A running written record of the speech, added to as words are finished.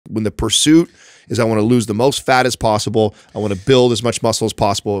when the pursuit is I want to lose the most fat as possible, I want to build as much muscle as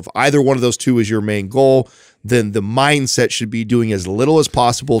possible. If either one of those two is your main goal, then the mindset should be doing as little as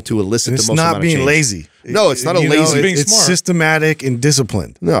possible to elicit the most amount of change. It's not being lazy. No, it's not a lazy. It's systematic and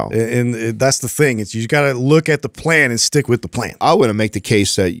disciplined. No. And that's the thing. You got to look at the plan and stick with the plan. I want to make the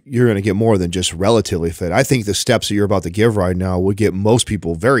case that you're going to get more than just relatively fit. I think the steps that you're about to give right now would get most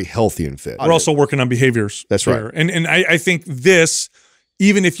people very healthy and fit. We're also working on behaviors. That's right. And I think this,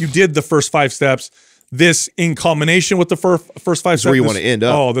 even if you did the first 5 steps, this in combination with the first 5 steps. Where you want to end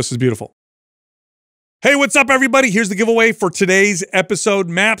up. Oh, this is beautiful. Hey, what's up, everybody? Here's the giveaway for today's episode.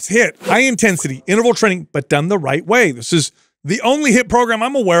 MAPS HIIT, high intensity interval training, but done the right way. This is the only HIIT program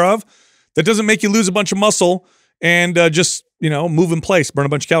I'm aware of that doesn't make you lose a bunch of muscle and just, move in place, burn a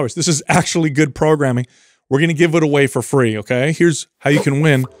bunch of calories. This is actually good programming. We're going to give it away for free, okay? Here's how you can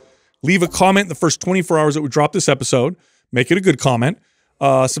win. Leave a comment in the first 24 hours that we drop this episode. Make it a good comment.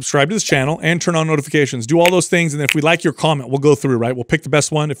 Subscribe to this channel and turn on notifications. Do all those things, and then if we like your comment, we'll go through, right? We'll pick the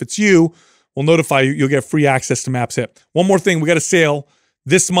best one. If it's you, we'll notify you. You'll get free access to MAPS HIIT. One more thing. We got a sale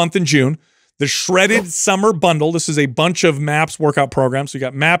this month in June. The Shredded Summer Bundle. This is a bunch of MAPS workout programs. So you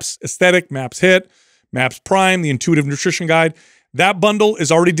got MAPS Aesthetic, MAPS HIIT, MAPS Prime, the Intuitive Nutrition Guide. That bundle is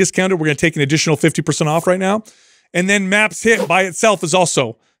already discounted. We're going to take an additional 50% off right now. And then MAPS HIIT by itself is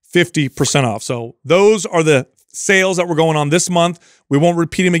also 50% off. So those are the sales that we're going on this month. We won't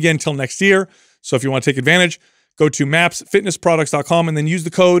repeat them again until next year. So if you want to take advantage, go to mapsfitnessproducts.com and then use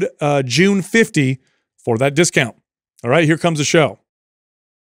the code June50 for that discount. All right, here comes the show.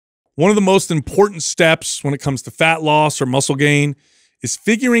 One of the most important steps when it comes to fat loss or muscle gain is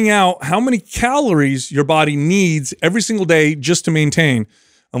figuring out how many calories your body needs every single day just to maintain.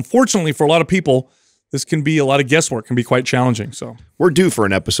 Unfortunately, for a lot of people, this can be a lot of guesswork, can be quite challenging. So we're due for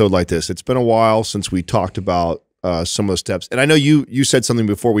an episode like this. It's been a while since we talked about some of the steps. And I know you said something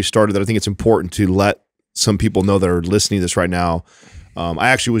before we started that I think it's important to let some people know that are listening to this right now. I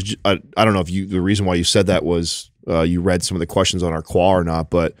actually was, I don't know if the reason why you said that was you read some of the questions on our qual or not,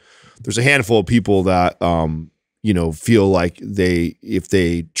 but there's a handful of people that, feel like if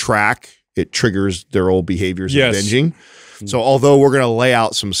they track, it triggers their old behaviors of binging. So although we're going to lay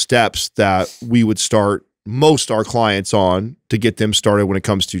out some steps that we would start most our clients on to get them started when it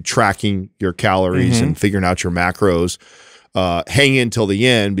comes to tracking your calories and figuring out your macros, hang in till the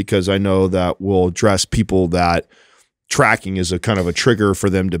end, because I know that we'll address people that tracking is a kind of a trigger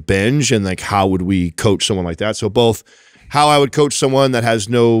for them to binge, and like how would we coach someone like that. So both how I would coach someone that has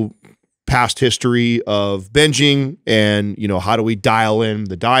no past history of binging and, how do we dial in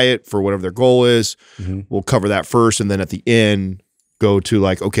the diet for whatever their goal is. We'll cover that first. And then at the end, go to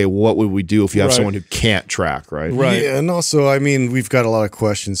like, okay, what would we do if you have someone who can't track, right? Yeah, and also, I mean, we've got a lot of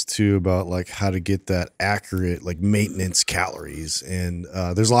questions too about like how to get that accurate like maintenance calories. And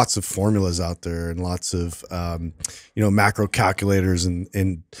there's lots of formulas out there and lots of, macro calculators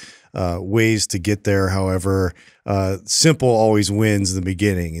and ways to get there. However, simple always wins in the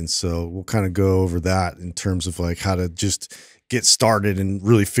beginning. And so we'll kind of go over that in terms of like how to just get started and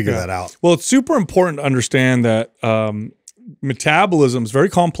really figure that out. Well, it's super important to understand that metabolism is very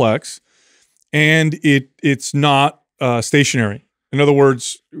complex and it's not stationary. In other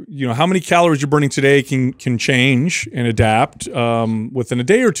words, how many calories you're burning today can change and adapt within a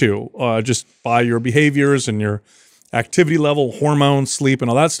day or two just by your behaviors and your activity level, hormones, sleep, and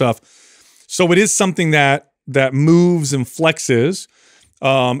all that stuff. So it is something that moves and flexes.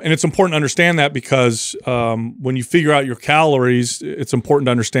 And it's important to understand that because when you figure out your calories, it's important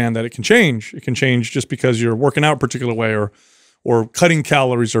to understand that it can change. It can change just because you're working out a particular way or cutting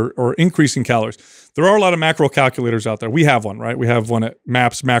calories or increasing calories. There are a lot of macro calculators out there. We have one, right? We have one at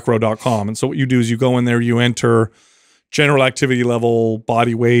mapsmacro.com. And so what you do is you go in there, you enter general activity level,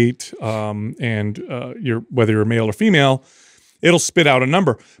 body weight, and whether you're male or female, it'll spit out a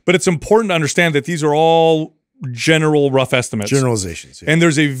number. But it's important to understand that these are all general rough estimates. Generalizations. Yeah. And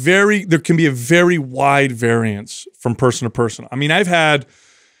there can be a very wide variance from person to person. I mean, I've had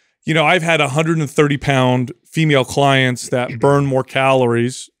 130-pound female clients that burn more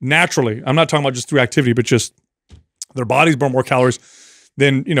calories naturally. I'm not talking about just through activity, but just their bodies burn more calories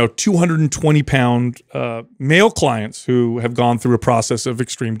than 220-pound male clients who have gone through a process of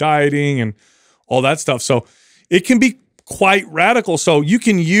extreme dieting and all that stuff. So it can be quite radical. So you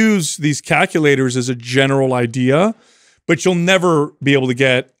can use these calculators as a general idea, but you'll never be able to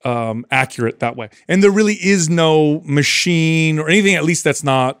get accurate that way. And there really is no machine or anything, at least that's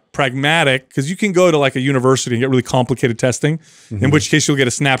not pragmatic, because you can go to like a university and get really complicated testing, in which case you'll get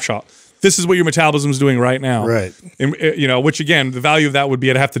a snapshot. This is what your metabolism is doing right now. Right. And, which again, the value of that would be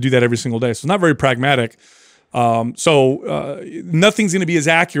I'd have to do that every single day. So it's not very pragmatic. Nothing's going to be as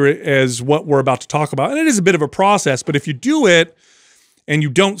accurate as what we're about to talk about. And it is a bit of a process, but if you do it and you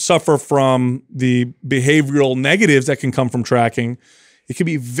don't suffer from the behavioral negatives that can come from tracking, it can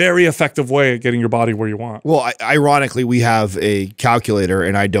be a very effective way at getting your body where you want. Well, ironically, we have a calculator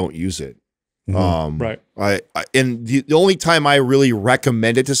and I don't use it. Right. And the only time I really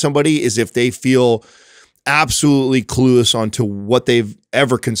recommend it to somebody is if they feel absolutely clueless onto what they've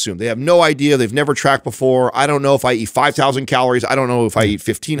ever consumed. They have no idea. They've never tracked before. I don't know if I eat 5,000 calories. I don't know if I eat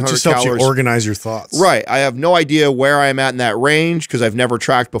 1,500 calories. It just helps you organize your thoughts. Right. I have no idea where I'm at in that range because I've never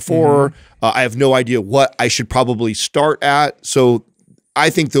tracked before. I have no idea what I should probably start at. So I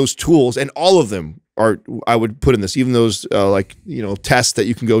think those tools, and all of them are, I would put in this, even those like, you know, tests that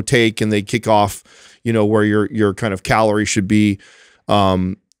you can go take and they kick off, you know, where your kind of calorie should be.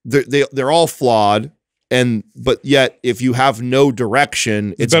 They're all flawed. But yet, if you have no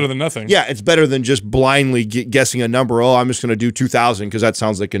direction, it's better than nothing. Yeah, it's better than just blindly guessing a number. Oh, I'm just going to do 2,000 because that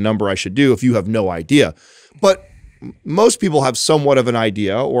sounds like a number I should do if you have no idea. But most people have somewhat of an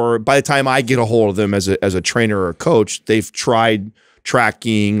idea, or by the time I get a hold of them as a trainer or a coach, they've tried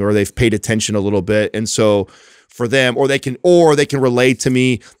tracking or they've paid attention a little bit. And so for them, or they can relate to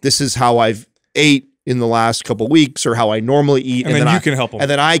me, this is how I've ate in the last couple of weeks, or how I normally eat, and then you can help them. And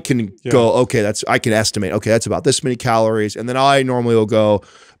then I can go, okay, I can estimate, okay, that's about this many calories, and then I normally will go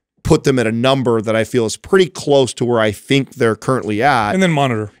put them at a number that I feel is pretty close to where I think they're currently at, and then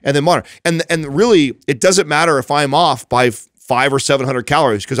monitor, and really, it doesn't matter if I'm off by 500 or 700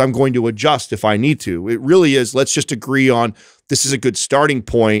 calories because I'm going to adjust if I need to. It really is. Let's just agree on this is a good starting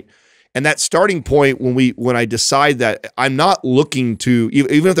point. And that starting point, when I decide that I'm not looking to,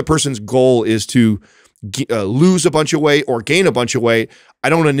 even if the person's goal is to lose a bunch of weight or gain a bunch of weight, I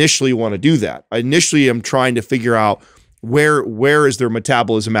don't initially want to do that. I initially am trying to figure out where is their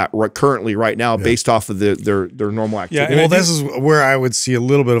metabolism at currently right now based off of their normal activity. Yeah, well, this is where I would see a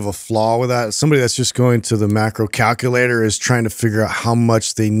little bit of a flaw with that. Somebody that's just going to the macro calculator is trying to figure out how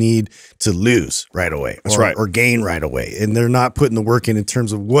much they need to lose right away, or gain right away, and they're not putting the work in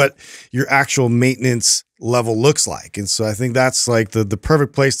terms of what your actual maintenance level looks like. And so I think that's like the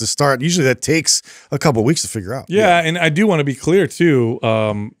perfect place to start. Usually that takes a couple of weeks to figure out. Yeah, and I do want to be clear too.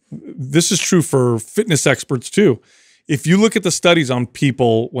 This is true for fitness experts too. If you look at the studies on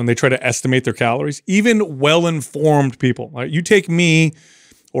people when they try to estimate their calories, even well-informed people, right? You take me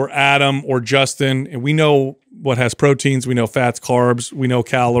or Adam or Justin, and we know what has proteins, we know fats, carbs, we know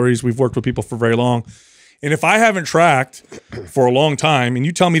calories. We've worked with people for very long. And if I haven't tracked for a long time and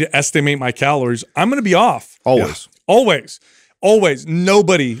you tell me to estimate my calories, I'm going to be off. Always. Yeah. Always.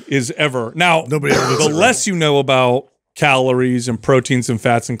 Nobody is ever. Now, the less you know about calories and proteins and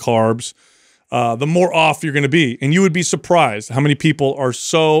fats and carbs, the more off you're going to be. And you would be surprised how many people are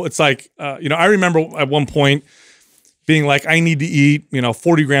so, it's like, you know, I remember at one point being like, I need to eat,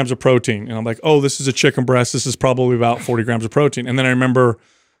 40 grams of protein. And I'm like, oh, this is a chicken breast. This is probably about 40 grams of protein. And then I remember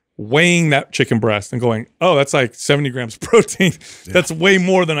weighing that chicken breast and going, oh, that's like 70 grams of protein. Yeah. That's way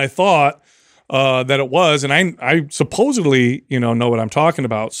more than I thought that it was. And I supposedly, know what I'm talking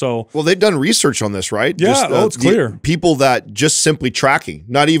about. So, well, they've done research on this, right? Yeah, it's clear. People that just simply tracking,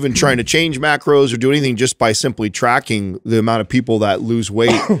 not even trying to change macros or do anything, just by simply tracking the amount of people that lose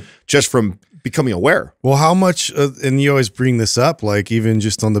weight just from becoming aware. Well, how much, and you always bring this up, like even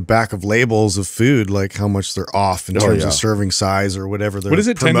just on the back of labels of food, like how much they're off in terms of serving size or whatever they're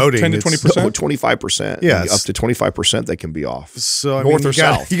promoting. 10 to 20%? 25%. Yeah. Up to 25% they can be off. So I North mean, or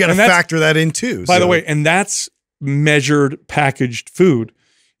south. You got to factor that in too. By the way, and that's measured packaged food.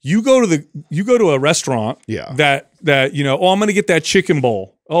 You go to a restaurant that oh, I'm going to get that chicken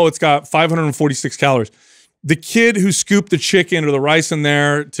bowl. Oh, it's got 546 calories. The kid who scooped the chicken or the rice in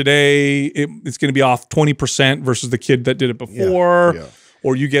there today, it's going to be off 20% versus the kid that did it before. Yeah.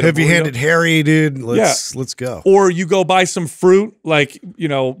 Or you get heavy-handed Harry, dude. Let's go. Or you go buy some fruit. Like,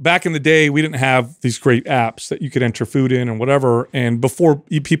 back in the day, we didn't have these great apps that you could enter food in and whatever. And before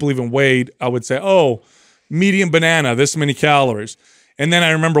people even weighed, I would say, oh, medium banana, this many calories. And then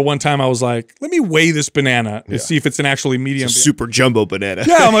I remember one time I was like, let me weigh this banana to see if it's an actually medium. It's a super jumbo banana.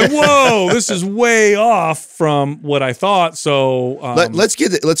 Yeah, I'm like, whoa, this is way off from what I thought. So let's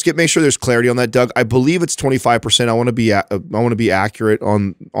make sure there's clarity on that, Doug. I believe it's 25%. I want to be accurate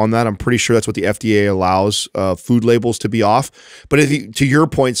on that. I'm pretty sure that's what the FDA allows food labels to be off. But to your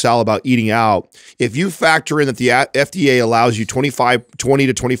point, Sal, about eating out, if you factor in that the FDA allows you 20 to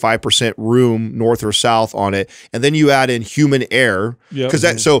 25% room north or south on it, and then you add in human error, Yeah.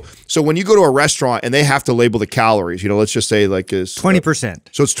 Because so when you go to a restaurant and they have to label the calories, let's just say like is 20%.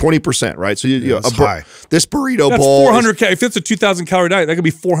 So it's 20% right? So high. this burrito That's bowl 400 if it's a 2,000 calorie diet, that could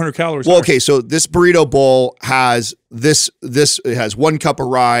be 400 calories. Well, okay, so this burrito bowl has it has 1 cup of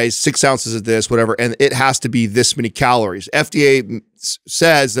rice, 6 ounces of this, whatever, and it has to be this many calories. FDA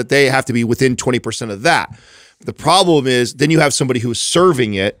says that they have to be within 20% of that. The problem is then you have somebody who's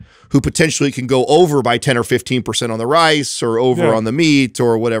serving it who potentially can go over by 10 or 15% on the rice or over on the meat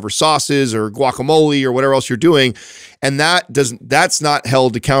or whatever sauces or guacamole or whatever else you're doing. And that's not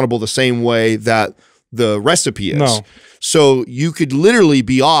held accountable the same way that the recipe is. No. So you could literally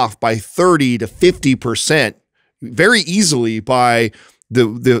be off by 30 to 50% very easily by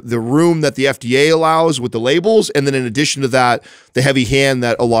the room that the FDA allows with the labels, and then in addition to that, the heavy hand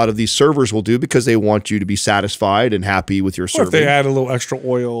that a lot of these servers will do because they want you to be satisfied and happy with your serving. Or if they add a little extra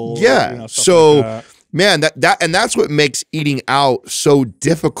oil. Yeah. So like man, that's what makes eating out so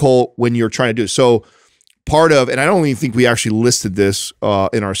difficult when you're trying to do it. So part of, and I don't even think we actually listed this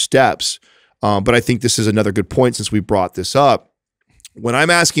in our steps, but I think this is another good point since we brought this up. When I'm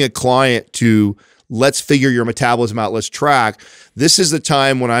asking a client to let's figure your metabolism out, let's track, this is the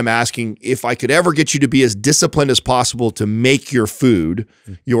time when I'm asking if I could ever get you to be as disciplined as possible to make your food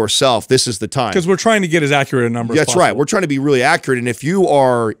yourself. This is the time. Because we're trying to get as accurate a number as possible. That's right. We're trying to be really accurate. And if you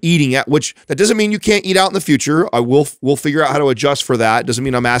are eating out, which that doesn't mean you can't eat out in the future. We'll figure out how to adjust for that. Doesn't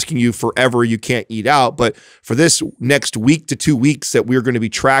mean I'm asking you forever you can't eat out. But for this next week to 2 weeks that we're going to be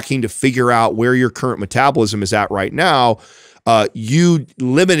tracking to figure out where your current metabolism is at right now, you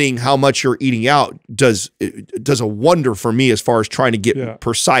limiting how much you're eating out does a wonder for me as far as trying to get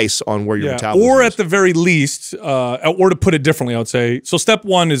precise on where your metabolism or is. at the very least, or to put it differently, I would say, so step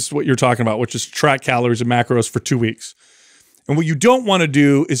 1 is what you're talking about, which is track calories and macros for 2 weeks. And what you don't want to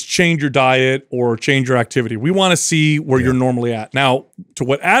do is change your diet or change your activity. We want to see where you're normally at. Now, to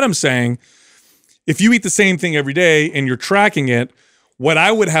what Adam's saying, if you eat the same thing every day and you're tracking it, what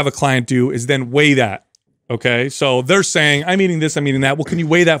I would have a client do is then weigh that. Okay, so they're saying, I'm eating this, I'm eating that. Well, can you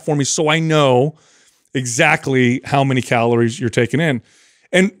weigh that for me so I know exactly how many calories you're taking in?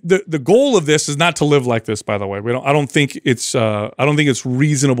 And the goal of this is not to live like this, by the way. I don't think it's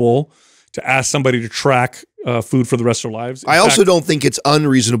reasonable to ask somebody to track food for the rest of their lives. I also don't think it's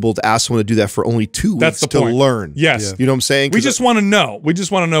unreasonable to ask someone to do that for only 2 weeks to learn. Yes. You know what I'm saying? We just want to know. We just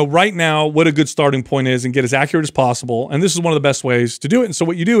want to know right now what a good starting point is and get as accurate as possible. And this is one of the best ways to do it. And so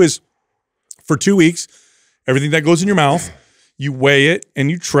what you do is for 2 weeks, everything that goes in your mouth, you weigh it and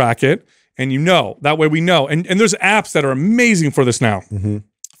you track it and you know. That way we know. And there's apps that are amazing for this now.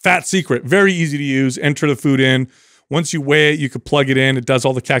 Fat Secret, very easy to use. Enter the food in. Once you weigh it, you can plug it in. It does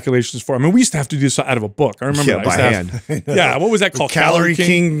all the calculations for it. I mean, we used to have to do this out of a book. I remember that. By hand. Yeah, what was that called? Calorie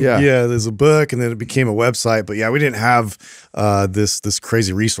King. Yeah. There's a book, and then it became a website. But yeah, we didn't have this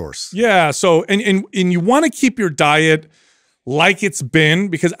crazy resource. Yeah, so and you want to keep your diet like it's been,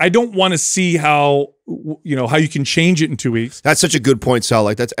 because I don't want to see how you can change it in 2 weeks. That's such a good point, Sal.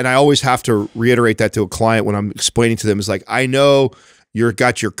 And I always have to reiterate that to a client when I'm explaining to them is like, I know you've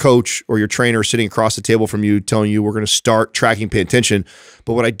got your coach or your trainer sitting across the table from you telling you we're going to start tracking, pay attention.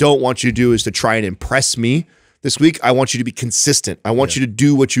 But what I don't want you to do is to try and impress me. This week, I want you to be consistent. I want you to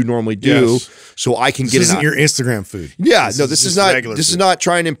do what you normally do, so I can get it. This isn't your Instagram food. Yeah, this is not. This is not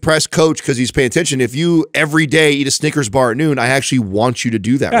trying to impress Coach because he's paying attention. If you every day eat a Snickers bar at noon, I actually want you to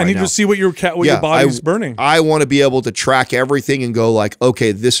do that. Yeah, I need to see what your body's burning. I want to be able to track everything and go like,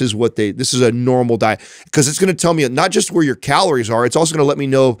 okay, this is a normal diet, because it's going to tell me not just where your calories are. It's also going to let me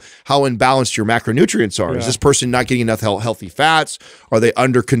know how imbalanced your macronutrients are. Is this person not getting enough healthy fats? Are they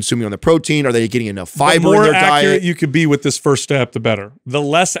under consuming on the protein? Are they getting enough fiber in their diet? Accurate you could be with this first step, the better. The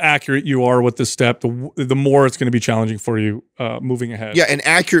less accurate you are with this step, the more it's going to be challenging for you moving ahead. Yeah, and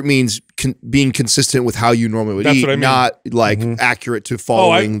accurate means being consistent with how you normally would eat, what I mean. Not like accurate to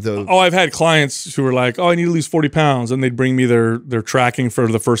following I've had clients who were like, I need to lose 40 pounds, and they'd bring me their tracking for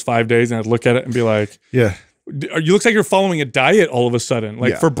the first 5 days, and I'd look at it and be like, you look like you're following a diet all of a sudden.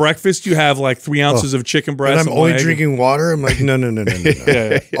 Like for breakfast, you have like 3 ounces of chicken breast. And I'm only drinking water. I'm like, no.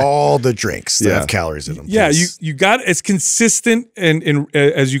 All the drinks that have calories in them. Yeah, you got as consistent and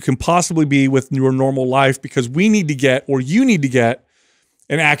as you can possibly be with your normal life, because you need to get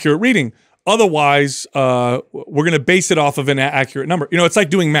an accurate reading. Otherwise, we're going to base it off of an accurate number. It's like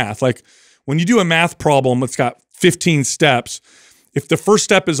doing math. Like when you do a math problem, it's got 15 steps. If the first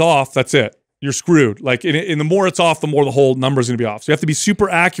step is off, that's it. You're screwed. Like, and the more it's off, the more the whole number is going to be off. So you have to be super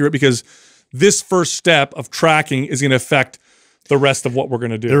accurate, because this first step of tracking is going to affect the rest of what we're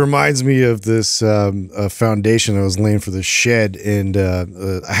going to do. It reminds me of this foundation I was laying for the shed, and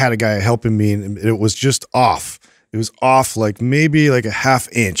I had a guy helping me, and it was just off. It was off like maybe like a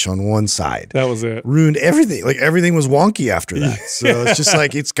 ½ inch on one side. That was it. Ruined everything. Like everything was wonky after that. So it's just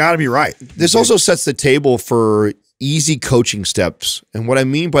like, it's got to be right. This also sets the table for easy coaching steps. And what I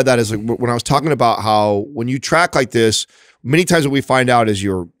mean by that is, like, when I was talking about how when you track like this, many times what we find out is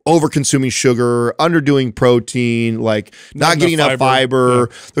you're over consuming sugar, underdoing protein, like not getting enough fiber.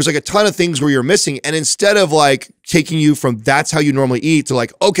 Yeah. There's like a ton of things where you're missing. And instead of like taking you from that's how you normally eat to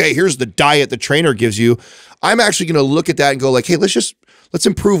like, okay, here's the diet the trainer gives you, I'm actually going to look at that and go like, hey, let's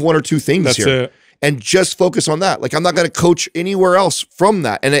improve one or two things here. And just focus on that. Like, I'm not going to coach anywhere else from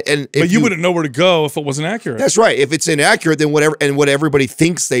that. But you wouldn't know where to go if it wasn't accurate. That's right. If it's inaccurate, then what everybody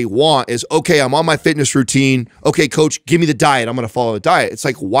thinks they want is, okay, I'm on my fitness routine. Okay, coach, give me the diet. I'm going to follow the diet. It's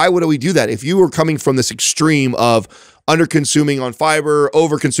like, why would we do that? If you were coming from this extreme of under-consuming on fiber,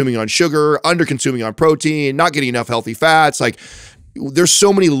 over-consuming on sugar, under-consuming on protein, not getting enough healthy fats, like, there's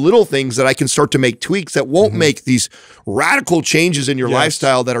so many little things that I can start to make tweaks that won't make these radical changes in your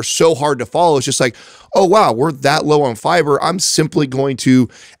lifestyle that are so hard to follow. It's just like, oh, wow, we're that low on fiber. I'm simply going to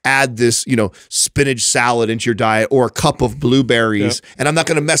add this, spinach salad into your diet or a cup of blueberries, and I'm not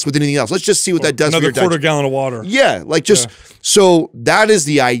going to mess with anything else. Let's just see what that does for your diet. Another quarter gallon of water. Yeah, like so that is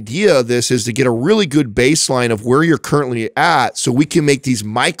the idea of this, is to get a really good baseline of where you're currently at so we can make these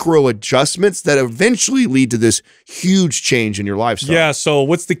micro adjustments that eventually lead to this huge change in your lifestyle. Yeah, so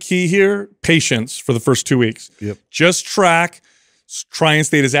what's the key here? Patience for the first 2 weeks. Yep. Just track. Try and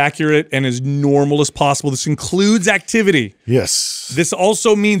stay as accurate and as normal as possible. This includes activity. Yes. This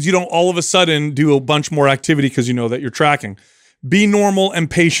also means you don't all of a sudden do a bunch more activity because you know that you're tracking. Be normal and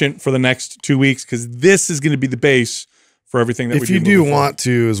patient for the next 2 weeks, because this is going to be the base for everything that we do. If you do want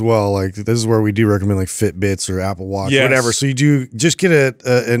to as well, like this is where we do recommend like Fitbits or Apple Watch, whatever. So you do just get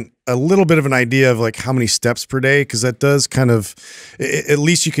a little bit of an idea of like how many steps per day, because that does kind of, at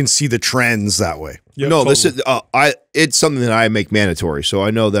least you can see the trends that way. Yep, no, totally. This is it's something that I make mandatory. So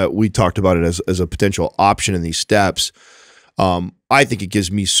I know that we talked about it as a potential option in these steps. I think it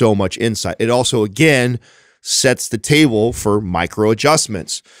gives me so much insight. It also, again, sets the table for micro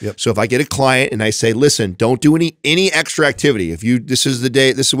adjustments. Yep. So if I get a client and I say, listen, don't do any extra activity. This is the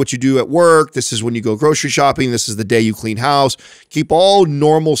day, this is what you do at work, this is when you go grocery shopping, this is the day you clean house, keep all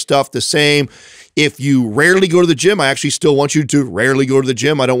normal stuff the same. If you rarely go to the gym, I actually still want you to rarely go to the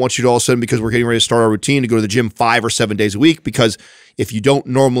gym. I don't want you to all of a sudden, because we're getting ready to start our routine, to go to the gym 5 or 7 days a week, because if you don't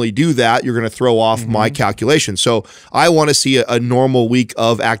normally do that, you're going to throw off my calculation. So I want to see a normal week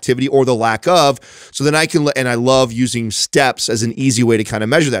of activity, or the lack of, so then I can, and I love using steps as an easy way to kind of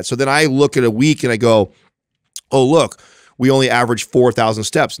measure that. So then I look at a week and I go, oh, look, we only average 4,000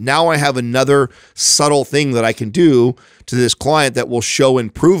 steps. Now I have another subtle thing that I can do to this client that will show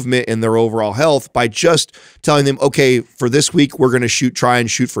improvement in their overall health by just telling them, okay, for this week, we're going to try and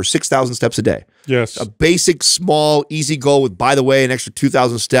shoot for 6,000 steps a day. Yes. A basic, small, easy goal with, by the way, an extra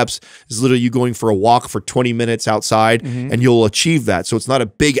 2,000 steps is literally you going for a walk for 20 minutes outside, and you'll achieve that. So it's not a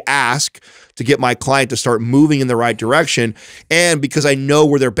big ask to get my client to start moving in the right direction. And because I know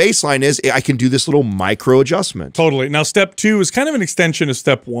where their baseline is, I can do this little micro adjustment. Totally. Now, step 2 is kind of an extension of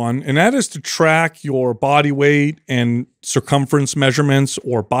step 1, and that is to track your body weight and circumference measurements,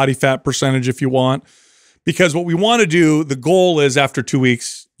 or body fat percentage if you want. Because what we want to do, the goal is after 2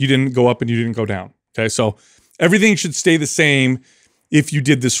 weeks, you didn't go up and you didn't go down. Okay, so everything should stay the same if you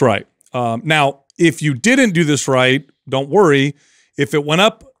did this right. Now, if you didn't do this right, don't worry. If it went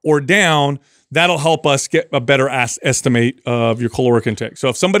up or down, that'll help us get a better estimate of your caloric intake. So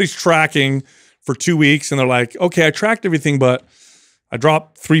if somebody's tracking for 2 weeks and they're like, okay, I tracked everything, but I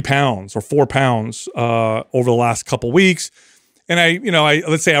dropped 3 pounds or 4 pounds over the last couple weeks, and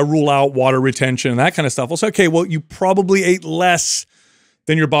let's say I rule out water retention and that kind of stuff. I'll say, okay, well, you probably ate less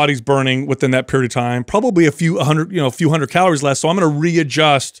than your body's burning within that period of time, probably a few hundred calories less. So I'm going to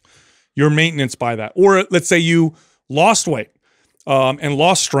readjust your maintenance by that. Or let's say you lost weight and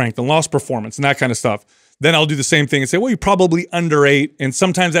lost strength and lost performance and that kind of stuff. Then I'll do the same thing and say, well, you probably underate. And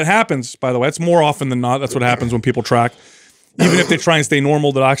sometimes that happens, by the way. It's more often than not. That's what happens when people track. Even if they try and stay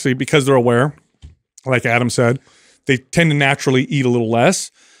normal, that actually, because they're aware, like Adam said, they tend to naturally eat a little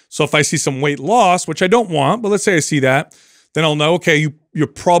less. So if I see some weight loss, which I don't want, but let's say I see that, then I'll know, okay, you're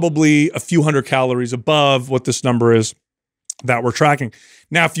probably a few hundred calories above what this number is that we're tracking.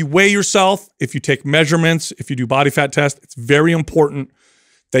 Now, if you weigh yourself, if you take measurements, if you do body fat test, it's very important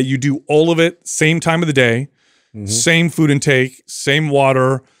that you do all of it same time of the day, same food intake, same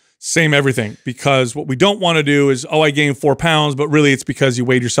water, same everything. Because what we don't want to do is, oh, I gained 4 pounds, but really it's because you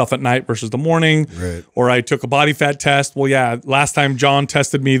weighed yourself at night versus the morning. Right. Or I took a body fat test. Well, yeah, last time John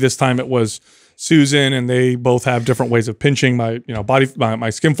tested me, this time it was Susan, and they both have different ways of pinching my, my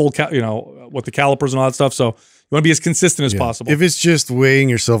skin fold, with the calipers and all that stuff. So want to be as consistent as possible. If it's just weighing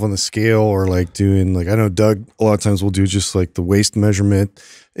yourself on the scale or like doing like, I know Doug a lot of times will do just like the waist measurement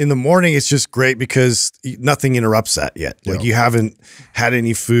in the morning, it's just great because nothing interrupts that yet. Like you haven't had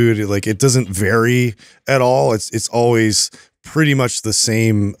any food. Like it doesn't vary at all. It's always pretty much the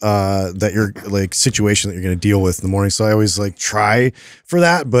same that you're like situation that you're going to deal with in the morning. So I always like try for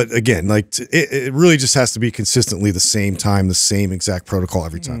that. But again, like it really just has to be consistently the same time, the same exact protocol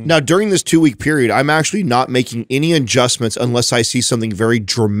every time. Now, during this 2-week period, I'm actually not making any adjustments unless I see something very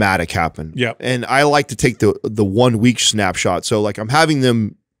dramatic happen. Yeah. And I like to take the 1 week snapshot. So like I'm having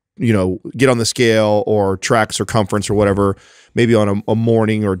them, you know, get on the scale or track circumference or whatever, maybe on a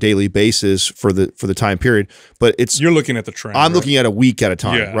morning or daily basis for the time period. But you're looking at the trend. I'm looking at a week at a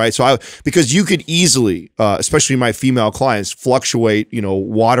time, right? So because you could easily, especially my female clients, fluctuate, you know,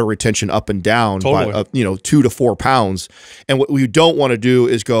 water retention up and down by, you know, 2 to 4 pounds. And what we don't want to do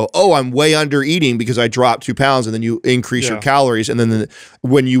is go, oh, I'm way under eating because I dropped 2 pounds, and then you increase your calories, and then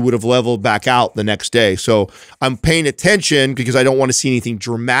when you would have leveled back out the next day. So I'm paying attention because I don't want to see anything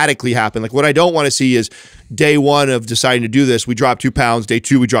dramatically happen. Like what I don't want to see is day 1 of deciding to do this, we drop 2 pounds. Day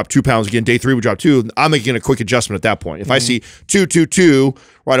 2, we drop 2 pounds again. Day 3, we drop 2. I'm making a quick adjustment at that point. If I see 2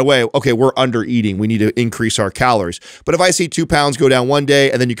 right away, okay, we're under eating. We need to increase our calories. But if I see 2 pounds go down one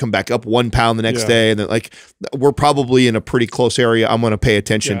day and then you come back up 1 pound the next day, and then like we're probably in a pretty close area, I'm going to pay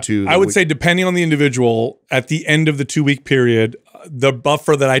attention to. I would say depending on the individual, at the end of the 2-week period, the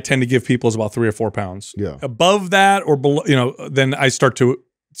buffer that I tend to give people is about 3 or 4 pounds. Yeah. Above that or below, you know, then I start to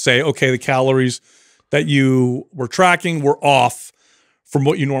say, okay, the calories that you were tracking were off from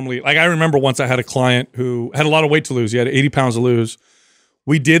what you normally, like I remember once I had a client who had a lot of weight to lose. He had 80 pounds to lose.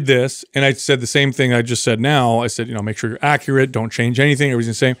 We did this, and I said the same thing I just said now. I said, you know, make sure you're accurate. Don't change anything.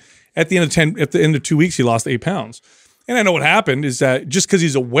 Everything's the same. At the end of 2 weeks, he lost 8 pounds. And I know what happened is that just because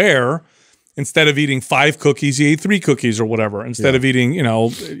he's aware, instead of eating 5 cookies, he ate 3 cookies or whatever. Instead of eating, you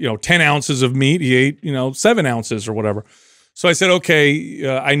know, 10 ounces of meat, he ate, you know, 7 ounces or whatever. So I said, okay,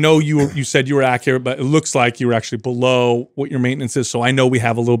 I know you said you were accurate, but it looks like you were actually below what your maintenance is. So I know we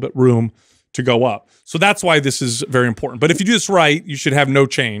have a little bit room to go up. So that's why this is very important. But if you do this right, you should have no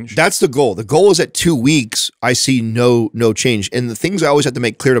change. That's the goal. The goal is at 2 weeks, I see no change. And the things I always have to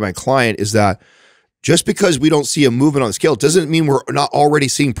make clear to my client is that just because we don't see a movement on the scale doesn't mean we're not already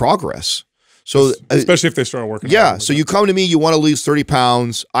seeing progress. So especially if they start working. Yeah. So you come to me, you want to lose 30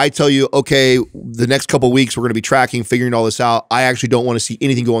 pounds. I tell you, okay, the next couple of weeks, we're going to be tracking, figuring all this out. I actually don't want to see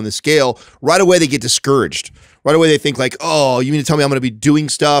anything go on the scale. Right away, they get discouraged. Right away, they think like, oh, you mean to tell me I'm going to be doing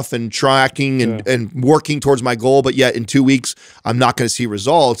stuff and tracking and working towards my goal, but yet in 2 weeks, I'm not going to see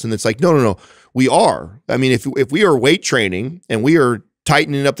results. And it's like, no. We are. I mean, if we are weight training and we are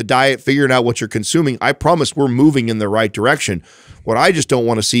tightening up the diet, figuring out what you're consuming, I promise we're moving in the right direction. What I just don't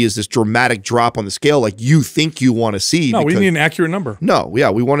want to see is this dramatic drop on the scale like you think you want to see. No, we need an accurate number. No, yeah,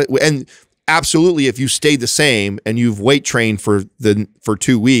 we want it. And absolutely, if you stay the same and you've weight trained for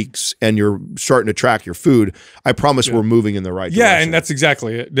 2 weeks and you're starting to track your food, I promise we're moving in the right direction. Yeah, and that's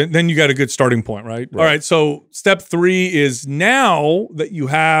exactly it. Then you got a good starting point, right? All right, so step 3 is now that you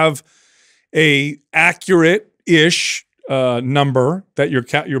have a accurate-ish number that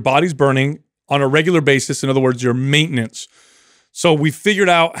your body's burning on a regular basis. In other words, your maintenance. So we figured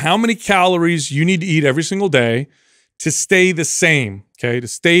out how many calories you need to eat every single day to stay the same, okay? To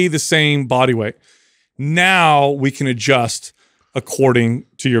stay the same body weight. Now we can adjust according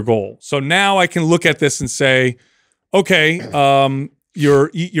to your goal. So now I can look at this and say, okay,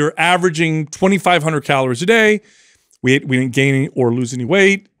 you're averaging 2,500 calories a day. We didn't gain or lose any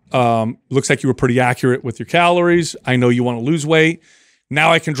weight. Looks like you were pretty accurate with your calories. I know you want to lose weight.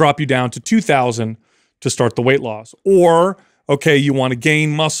 Now I can drop you down to 2,000 to start the weight loss. Or, okay, you want to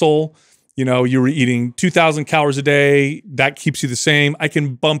gain muscle. You know, you were eating 2,000 calories a day. That keeps you the same. I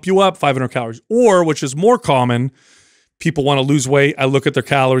can bump you up 500 calories. Or, which is more common, people want to lose weight. I look at their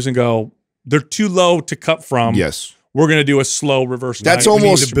calories and go, they're too low to cut from. Yes. We're going to do a slow reverse That's diet.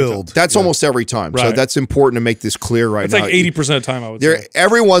 almost build. That's almost every time. Right. So that's important to make this clear right now. It's like 80% of the time, I would say.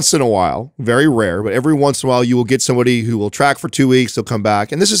 Every once in a while, very rare, but every once in a while you will get somebody who will track for 2 weeks, they'll come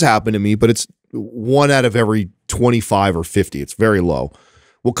back. And this has happened to me, but it's 1 out of every 25 or 50. It's very low.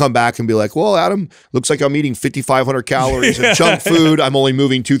 We'll come back and be like, well, Adam, looks like I'm eating 5,500 calories of junk food. I'm only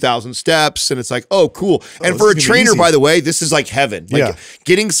moving 2,000 steps. And it's like, oh, cool. And for a trainer, by the way, this is like heaven. Like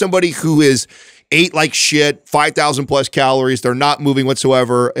getting somebody who is ate like shit, 5,000 plus calories. They're not moving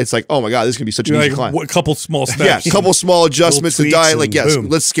whatsoever. It's like, oh my God, this is going to be such an easy climb. A couple small steps. Yeah, a couple small adjustments to diet. Like, yes, boom.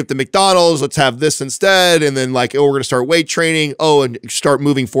 let's skip the McDonald's. Let's have this instead. And then like, oh, we're going to start weight training. Oh, and start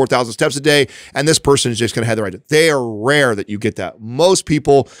moving 4,000 steps a day. And this person is just going to head the right. They are rare that you get that. Most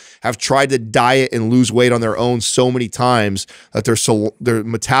people have tried to diet and lose weight on their own so many times that their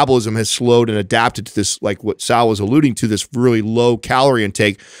metabolism has slowed and adapted to this, like what Sal was alluding to, this really low calorie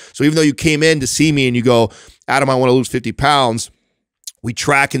intake. So even though you came in to see me and you go, Adam, I want to lose 50 pounds, we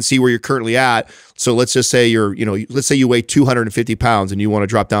track and see where you're currently at. So let's just say let's say you weigh 250 pounds and you want to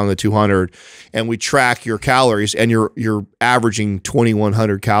drop down to 200, and we track your calories and you're averaging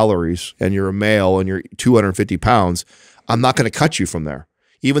 2,100 calories and you're a male and you're 250 pounds. I'm not going to cut you from there.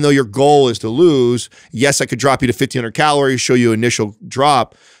 Even though your goal is to lose, yes, I could drop you to 1,500 calories, show you initial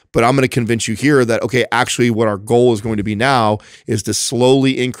drop, but I'm going to convince you here that, okay, actually what our goal is going to be now is to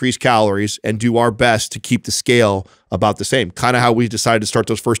slowly increase calories and do our best to keep the scale about the same. Kind of how we decided to start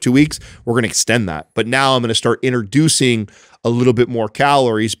those first 2 weeks, we're going to extend that. But now I'm going to start introducing a little bit more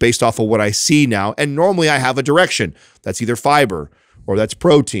calories based off of what I see now. And normally I have a direction. That's either fiber or that's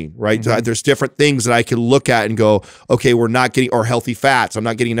protein, right? So there's different things that I can look at and go, okay, we're not getting, or healthy fats, I'm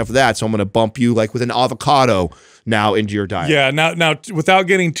not getting enough of that, so I'm going to bump you like with an avocado now into your diet. Yeah, now without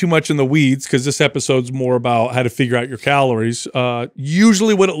getting too much in the weeds, because this episode's more about how to figure out your calories,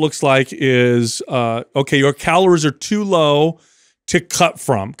 usually what it looks like is, okay, your calories are too low to cut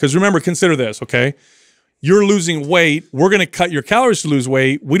from. Because remember, consider this, okay? You're losing weight, we're going to cut your calories to lose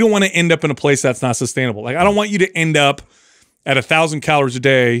weight. We don't want to end up in a place that's not sustainable. Like, I don't want you to end up at 1,000 calories a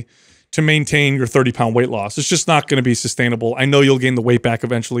day to maintain your 30-pound weight loss. It's just not going to be sustainable. I know you'll gain the weight back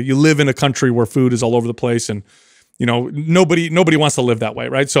eventually. You live in a country where food is all over the place, and you know nobody wants to live that way,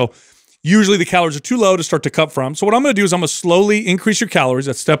 right? So usually the calories are too low to start to cut from. So what I'm going to do is I'm going to slowly increase your calories.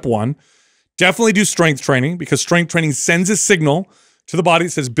 That's step one. Definitely do strength training, because strength training sends a signal to the body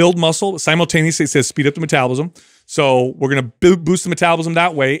that says build muscle. Simultaneously, it says speed up the metabolism. So we're going to boost the metabolism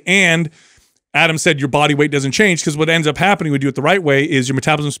that way. And Adam said your body weight doesn't change, because what ends up happening when you do it the right way is your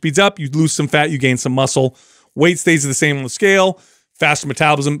metabolism speeds up, you lose some fat, you gain some muscle. Weight stays the same on the scale, faster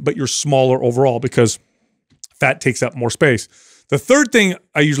metabolism, but you're smaller overall because fat takes up more space. The third thing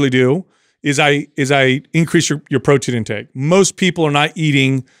I usually do is I increase your protein intake. Most people are not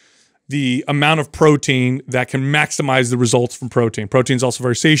eating the amount of protein that can maximize the results from protein. Protein is also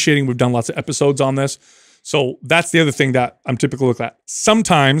very satiating. We've done lots of episodes on this. So that's the other thing that I'm typically looking at.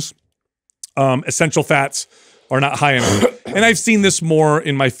 Sometimes essential fats are not high enough. And I've seen this more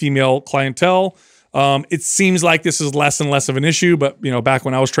in my female clientele. It seems like this is less and less of an issue, but you know, back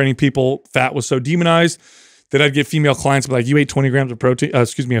when I was training people, fat was so demonized that I'd get female clients be like, you ate 20 grams of protein, of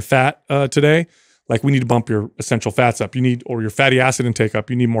fat today. Like, we need to bump your essential fats up. You need, or your fatty acid intake up.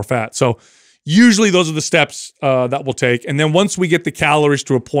 You need more fat. So usually those are the steps that we'll take. And then once we get the calories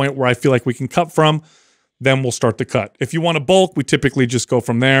to a point where I feel like we can cut from, then we'll start to cut. If you want to bulk, we typically just go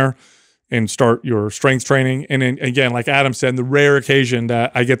from there and start your strength training. And then again, like Adam said, the rare occasion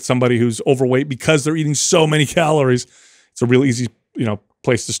that I get somebody who's overweight because they're eating so many calories, it's a real easy,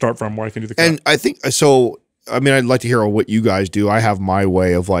 place to start from where I can do the cut. And I think, so, I mean, I'd like to hear what you guys do. I have my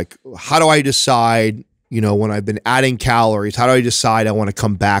way of like, how do I decide, when I've been adding calories, how do I decide I want to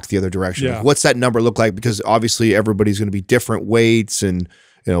come back the other direction? Yeah. Like, what's that number look like? Because obviously everybody's going to be different weights and,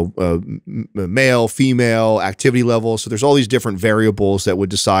 male, female, activity level. So there's all these different variables that would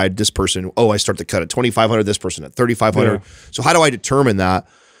decide this person, oh, I start the cut at 2,500, this person at 3,500. Yeah. So how do I determine that?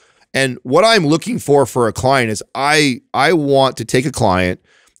 And what I'm looking for a client is I want to take a client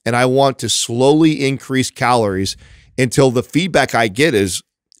and I want to slowly increase calories until the feedback I get is,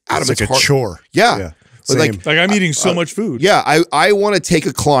 Adam, it's like a chore. Yeah. Like I'm eating so much food. Yeah, I want to take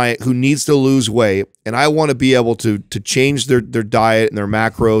a client who needs to lose weight, and I want to be able to change their diet and their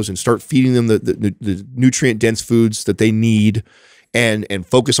macros and start feeding them the nutrient-dense foods that they need, and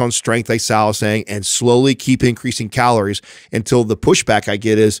focus on strength, like Sal was saying, and slowly keep increasing calories until the pushback I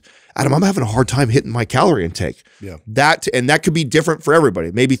get is, Adam, I'm having a hard time hitting my calorie intake. Yeah. That could be different for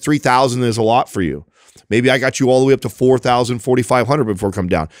everybody. Maybe 3,000 is a lot for you. Maybe I got you all the way up to 4,000, 4,500 before I come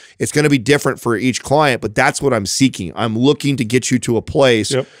down. It's going to be different for each client, but that's what I'm seeking. I'm looking to get you to a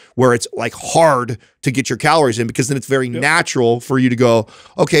place where it's like hard to get your calories in, because then it's very natural for you to go,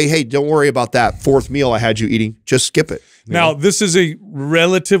 okay, hey, don't worry about that fourth meal I had you eating. Just skip it. Now, this is a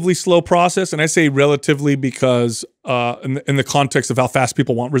relatively slow process, and I say relatively because in the context of how fast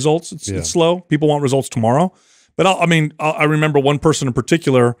people want results, it's slow. People want results tomorrow. But I remember one person in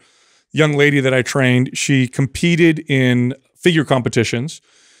particular, young lady that I trained, she competed in figure competitions.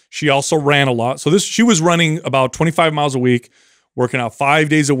 She also ran a lot. So she was running about 25 miles a week, working out 5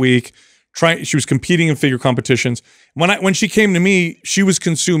 days a week, She was competing in figure competitions. When she came to me, she was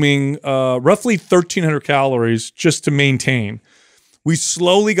consuming roughly 1,300 calories just to maintain. We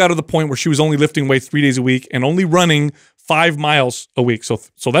slowly got to the point where she was only lifting weight 3 days a week and only running 5 miles a week. So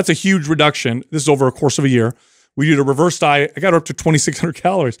that's a huge reduction. This is over a course of a year. We did a reverse diet. I got her up to 2,600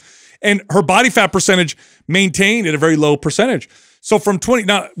 calories. And her body fat percentage maintained at a very low percentage. So from 20,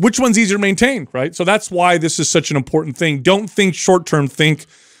 now, which one's easier to maintain, right? So that's why this is such an important thing. Don't think short-term,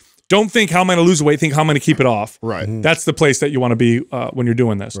 don't think how am I going to lose weight, think how am I going to keep it off. Right. That's the place that you want to be when you're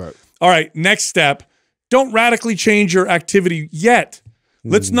doing this. Right. All right, next step, don't radically change your activity yet.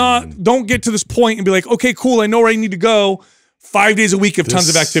 Don't get to this point and be like, okay, cool, I know where I need to go. 5 days a week of tons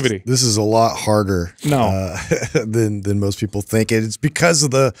of activity. This is a lot harder than most people think. It's because of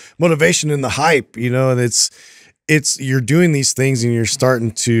the motivation and the hype, you know, and it's you're doing these things and you're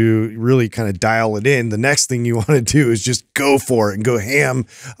starting to really kind of dial it in. The next thing you want to do is just go for it and go ham,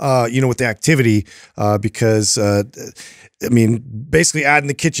 you know, with the activity because I mean, basically adding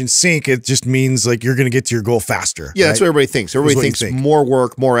the kitchen sink, it just means like you're going to get to your goal faster. Yeah, right? that's what everybody thinks. Everybody thinks more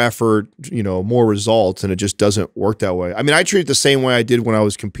work, more effort, you know, more results, and it just doesn't work that way. I mean, I treat it the same way I did when I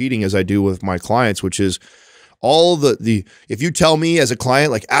was competing as I do with my clients, which is all the if you tell me as a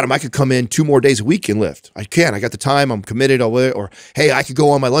client, like, Adam, I could come in 2 more days a week and lift. I can. I got the time. I'm committed. Or, hey, I could go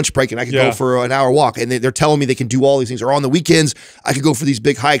on my lunch break and I could go for an hour walk. And they're telling me they can do all these things. Or on the weekends, I could go for these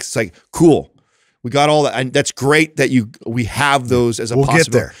big hikes. It's like, cool. We got all that, and that's great that we have those as a possible. We'll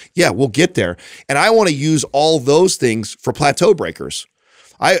get there. Yeah, we'll get there. And I want to use all those things for plateau breakers.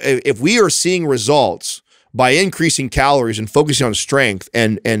 If we are seeing results by increasing calories and focusing on strength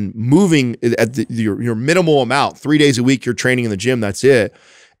and moving at your minimal amount, 3 days a week, you're training in the gym, that's it,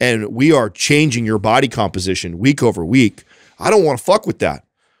 and we are changing your body composition week over week, I don't want to fuck with that.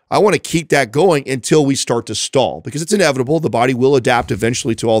 I want to keep that going until we start to stall, because it's inevitable. The body will adapt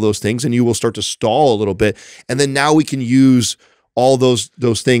eventually to all those things, and you will start to stall a little bit. And then now we can use all those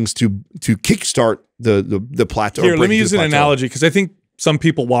things to kickstart the plateau. Here, let me use an analogy, because I think some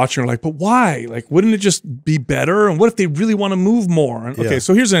people watching are like, but why? Like, wouldn't it just be better? And what if they really want to move more? And, okay,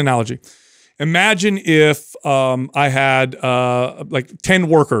 so here's an analogy. Imagine if I had like 10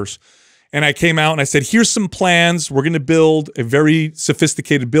 workers. And I came out and I said, here's some plans. We're going to build a very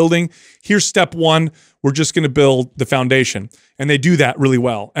sophisticated building. Here's step 1. We're just going to build the foundation. And they do that really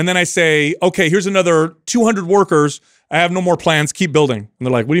well. And then I say, okay, here's another 200 workers. I have no more plans. Keep building. And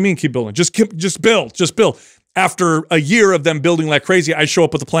they're like, what do you mean keep building? Just build. Just build. After a year of them building like crazy, I show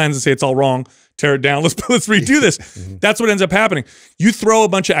up with the plans and say it's all wrong. Tear it down. Let's redo this. That's what ends up happening. You throw a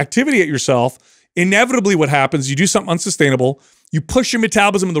bunch of activity at yourself. Inevitably what happens, you do something unsustainable. You push your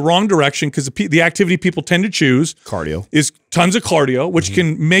metabolism in the wrong direction, because the activity people tend to choose cardio is tons of cardio, which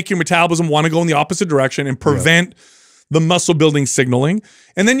can make your metabolism want to go in the opposite direction and prevent the muscle building signaling.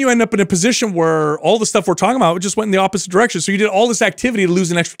 And then you end up in a position where all the stuff we're talking about just went in the opposite direction. So you did all this activity to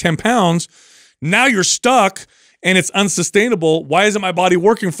lose an extra 10 pounds. Now you're stuck and it's unsustainable. Why isn't my body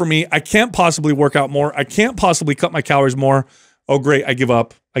working for me? I can't possibly work out more. I can't possibly cut my calories more. Oh, great. I give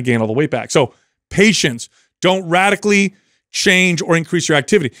up. I gain all the weight back. So patience. Don't radically change or increase your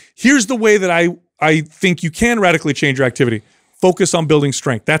activity. Here's the way that I think you can radically change your activity. Focus on building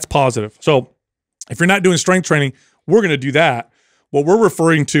strength. That's positive. So if you're not doing strength training, we're going to do that. What we're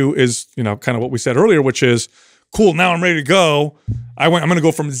referring to is, you know, kind of what we said earlier, which is, cool, now I'm ready to go. I'm going to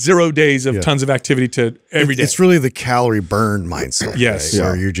go from 0 days of tons of activity to every day. It's really the calorie burn mindset. Yes. Right?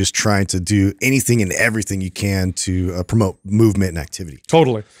 Where you're just trying to do anything and everything you can to promote movement and activity.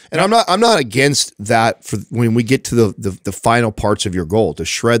 Totally. And I'm not against that for when we get to the final parts of your goal, to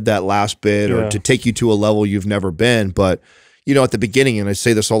shred that last bit or to take you to a level you've never been. But, you know, at the beginning, and I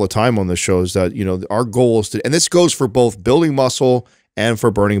say this all the time on the show, is that, you know, our goal is to, and this goes for both building muscle and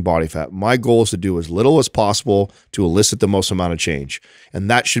for burning body fat. My goal is to do as little as possible to elicit the most amount of change. And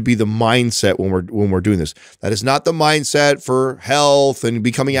that should be the mindset when we're doing this. That is not the mindset for health and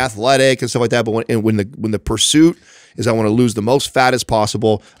becoming athletic and stuff like that. But when the pursuit is, I want to lose the most fat as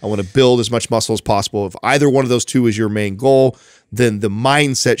possible, I want to build as much muscle as possible. If either one of those two is your main goal, then the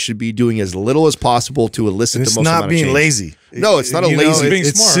mindset should be doing as little as possible to elicit the most amount of change. It's not being lazy. No, it's not a lazy.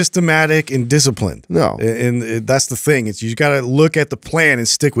 It's systematic and disciplined. No. And that's the thing. It's you got to look at the plan and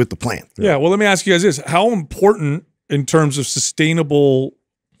stick with the plan. Yeah. Well, let me ask you guys this. How important in terms of sustainable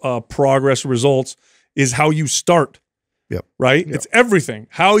progress results is how you start? Yep. Right? Yep. It's everything.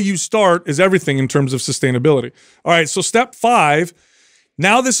 How you start is everything in terms of sustainability. All right. So step 5,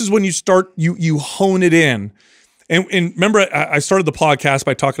 now this is when you start, you hone it in. And remember, I started the podcast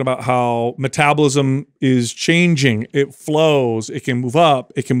by talking about how metabolism is changing. It flows. It can move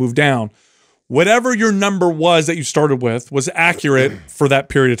up. It can move down. Whatever your number was that you started with was accurate for that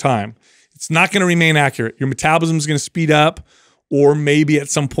period of time. It's not going to remain accurate. Your metabolism is going to speed up, or maybe at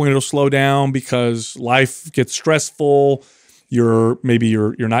some point it'll slow down because life gets stressful. Maybe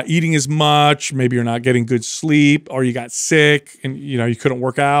you're not eating as much. Maybe you're not getting good sleep, or you got sick and you couldn't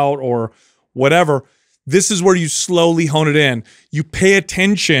work out or whatever. This is where you slowly hone it in. You pay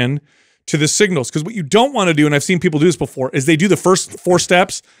attention to the signals, because what you don't want to do, and I've seen people do this before, is they do the first 4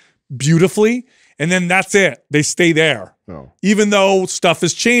 steps beautifully, and then that's it. They stay there. Oh. Even though stuff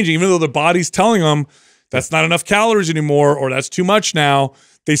is changing, even though the body's telling them that's not enough calories anymore, or that's too much now,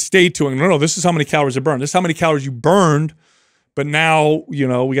 they stay to it. No, this is how many calories are burned. This is how many calories you burned, but now, we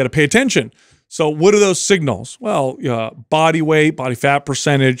got to pay attention. So what are those signals? Well, body weight, body fat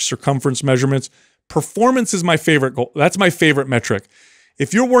percentage, circumference measurements. Performance is my favorite goal. That's my favorite metric.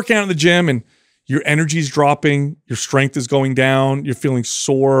 If you're working out in the gym and your energy is dropping, your strength is going down, you're feeling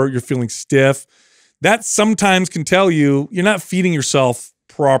sore, you're feeling stiff, that sometimes can tell you you're not feeding yourself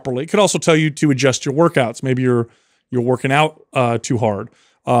properly. It could also tell you to adjust your workouts. Maybe you're working out too hard.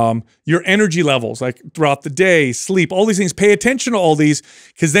 Your energy levels, like throughout the day, sleep, all these things. Pay attention to all these,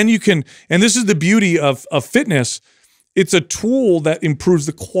 because then you can, and this is the beauty of fitness, it's a tool that improves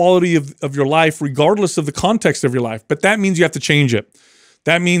the quality of your life regardless of the context of your life. But that means you have to change it.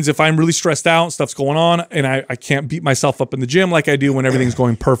 That means if I'm really stressed out and stuff's going on and I can't beat myself up in the gym like I do when everything's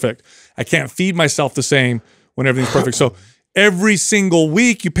going perfect. I can't feed myself the same when everything's perfect. So every single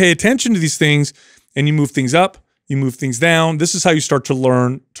week you pay attention to these things and you move things up, you move things down. This is how you start to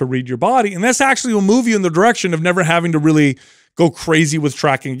learn to read your body. And this actually will move you in the direction of never having to really go crazy with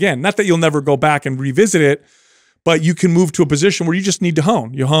tracking again. Not that you'll never go back and revisit it, but you can move to a position where you just need to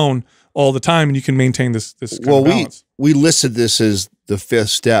hone. You hone all the time, and you can maintain this kind of balance. We listed this as the 5th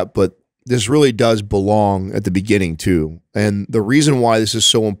step, but this really does belong at the beginning too. And the reason why this is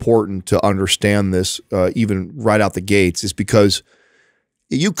so important to understand this, even right out the gates, is because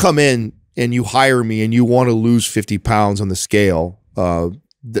you come in and you hire me and you want to lose 50 pounds on the scale. That's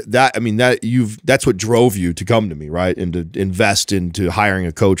what drove you to come to me, right? And to invest into hiring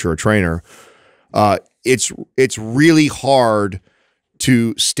a coach or a trainer. It's really hard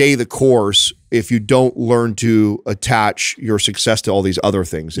to stay the course if you don't learn to attach your success to all these other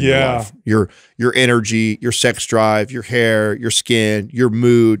things in your life. Your energy, your sex drive, your hair, your skin, your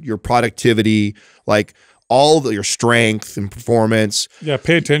mood, your productivity, like your strength and performance. Yeah,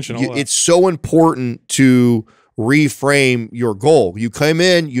 pay attention. It's so important to reframe your goal. You come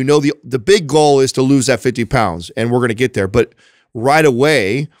in, the big goal is to lose that 50 pounds, and we're going to get there. But right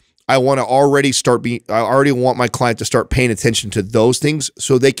away, I already want my client to start paying attention to those things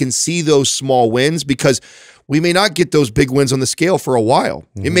so they can see those small wins, because we may not get those big wins on the scale for a while.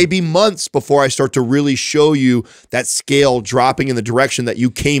 Mm-hmm. It may be months before I start to really show you that scale dropping in the direction that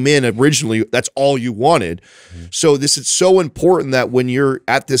you came in originally. That's all you wanted. Mm-hmm. So this is so important that when you're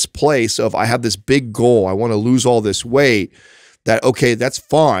at this place of, I have this big goal, I want to lose all this weight, that, okay, that's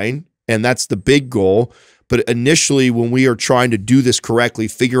fine. And that's the big goal. But initially, when we are trying to do this correctly,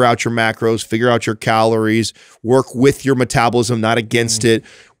 figure out your macros, figure out your calories, work with your metabolism, not against it,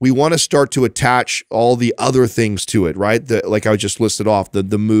 we want to start to attach all the other things to it, right? Like I just listed off,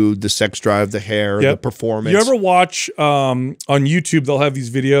 the mood, the sex drive, the hair, the performance. You ever watch on YouTube, they'll have these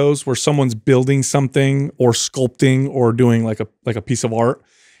videos where someone's building something or sculpting or doing like a piece of art.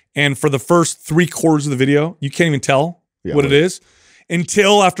 And for the first 3/4 of the video, you can't even tell what it is.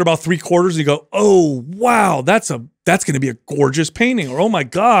 Until after about 3/4, you go, oh, wow, that's going to be a gorgeous painting, or oh my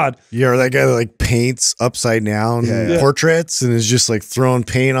God. Yeah, or that guy that like paints upside down portraits and is just like throwing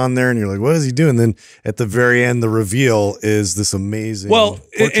paint on there, and you're like, what is he doing? Then at the very end, the reveal is this amazing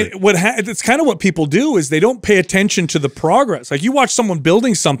it's kind of what people do is they don't pay attention to the progress. Like you watch someone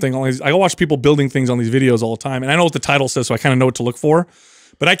building something, I watch people building things on these videos all the time, and I know what the title says, so I kind of know what to look for.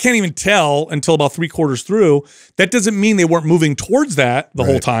 But I can't even tell until about 3/4 through. That doesn't mean they weren't moving towards that the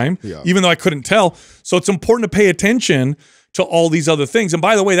whole time, even though I couldn't tell. So it's important to pay attention to all these other things. And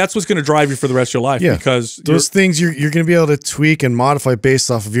by the way, that's what's going to drive you for the rest of your life. Because those things you're going to be able to tweak and modify based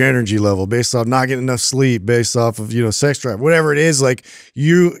off of your energy level, based off not getting enough sleep, based off of, sex drive, whatever it is. Like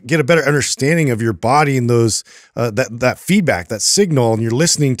you get a better understanding of your body and those, that feedback, that signal, and you're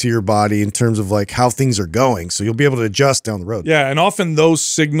listening to your body in terms of like how things are going. So you'll be able to adjust down the road. Yeah. And often those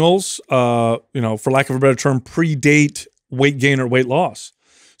signals, for lack of a better term, predate weight gain or weight loss.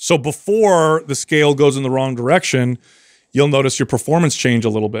 So before the scale goes in the wrong direction, you'll notice your performance change a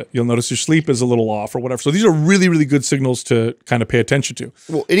little bit. You'll notice your sleep is a little off or whatever. So these are really, really good signals to kind of pay attention to.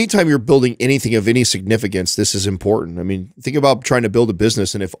 Well, anytime you're building anything of any significance, this is important. I mean, think about trying to build a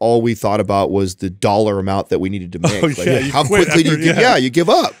business, and if all we thought about was the dollar amount that we needed to make, how quickly do you give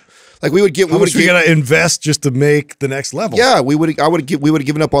up? Like we would get, How much we got to invest just to make the next level? Yeah, we would have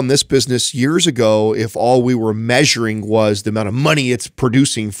given up on this business years ago if all we were measuring was the amount of money it's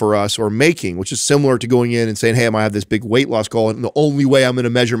producing for us or making, which is similar to going in and saying, hey, I have this big weight loss goal, and the only way I'm going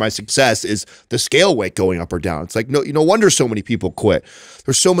to measure my success is the scale weight going up or down. It's like, no wonder so many people quit.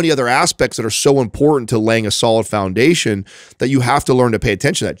 There's so many other aspects that are so important to laying a solid foundation that you have to learn to pay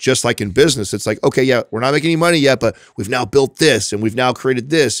attention to that. Just like in business, it's like, okay, yeah, we're not making any money yet, but we've now built this, and we've now created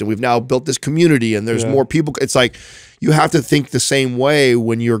this, and we've now built this community, and there's more people. It's like you have to think the same way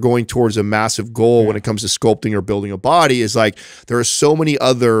when you're going towards a massive goal when it comes to sculpting or building a body. Is like there are so many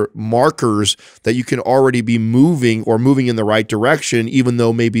other markers that you can already be moving in the right direction, even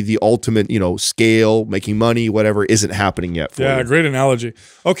though maybe the ultimate, scale, making money, whatever, isn't happening yet for you. Great analogy.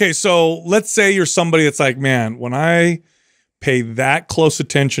 Okay, so let's say you're somebody that's like, man, when I pay that close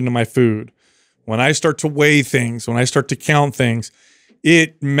attention to my food, when I start to weigh things, when I start to count things,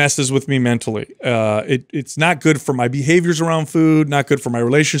 it messes with me mentally. It's not good for my behaviors around food, not good for my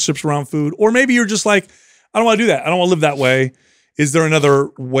relationships around food. Or maybe you're just like, I don't want to do that. I don't want to live that way. Is there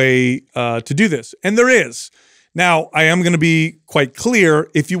another way to do this? And there is. Now, I am going to be quite clear.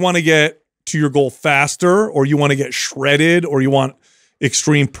 If you want to get to your goal faster, or you want to get shredded, or you want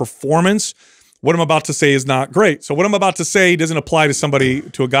extreme performance, what I'm about to say is not great. So what I'm about to say doesn't apply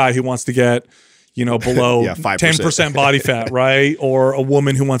to a guy who wants to get below 10% body fat, right? Or a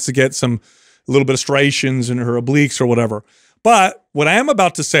woman who wants to get a little bit of striations in her obliques or whatever. But what I am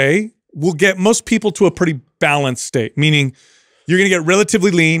about to say will get most people to a pretty balanced state, meaning you're going to get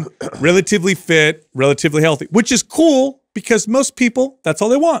relatively lean, relatively fit, relatively healthy, which is cool because most people, that's all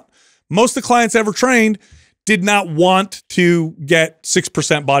they want. Most of the clients I ever trained did not want to get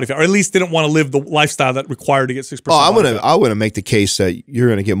 6% body fat, or at least didn't want to live the lifestyle that required to get 6%. Oh, I want to make the case that you're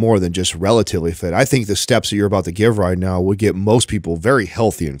going to get more than just relatively fit. I think the steps that you're about to give right now would get most people very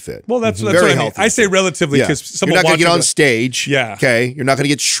healthy and fit. Well, that's very what I mean. I say relatively because you're not going to get on stage. Yeah. Okay. You're not going to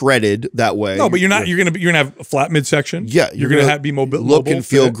get shredded that way. No, but you're not. You're going to have a flat midsection. Yeah. You're going to be mobile. Look and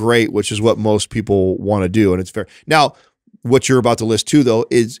feel great, which is what most people want to do, and it's fair. Now, what you're about to list too, though,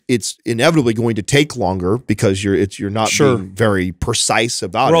 is it's inevitably going to take longer because you're not being very precise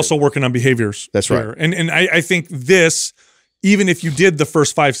about it. We're also working on behaviors. That's right. And I think this, even if you did the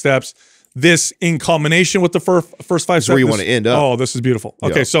first 5 steps, this in combination with the first 5 steps, where you want to end up. Oh, this is beautiful.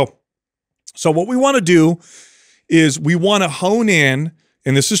 Okay, so what we want to do is we want to hone in,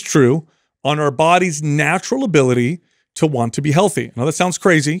 and this is true, on our body's natural ability to want to be healthy. Now that sounds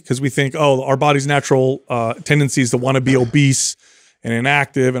crazy because we think, oh, our body's natural tendencies to want to be obese and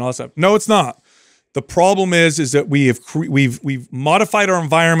inactive and all that stuff. No, it's not. The problem is that we've modified our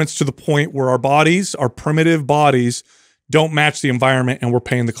environments to the point where our bodies, our primitive bodies, don't match the environment, and we're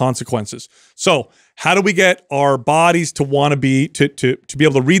paying the consequences. So how do we get our bodies to want to be to be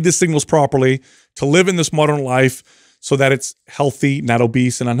able to read the signals properly, to live in this modern life, so that it's healthy, not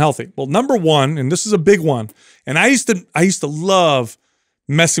obese and unhealthy? Well, number one, and this is a big one, and I used to love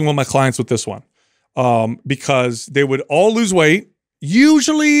messing with my clients with this one because they would all lose weight.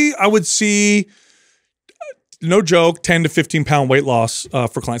 Usually I would see, no joke, 10 to 15 pound weight loss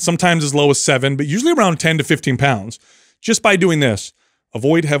for clients, sometimes as low as 7, but usually around 10 to 15 pounds just by doing this.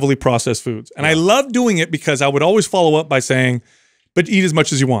 Avoid heavily processed foods. And I love doing it because I would always follow up by saying, but eat as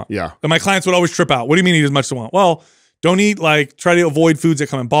much as you want. Yeah. And my clients would always trip out. What do you mean eat as much as you want? Well, don't eat, try to avoid foods that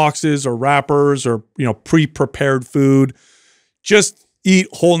come in boxes or wrappers or, pre-prepared food. Just eat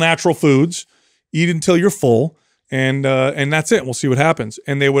whole natural foods. Eat until you're full, and that's it. We'll see what happens.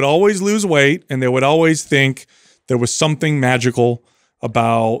 And they would always lose weight, and they would always think there was something magical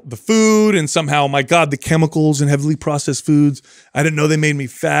about the food, and somehow, my God, the chemicals in heavily processed foods, I didn't know they made me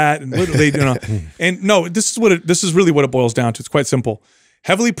fat, and what do they do? And no, this is really what it boils down to. It's quite simple.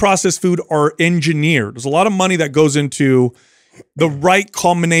 Heavily processed food are engineered. There's a lot of money that goes into the right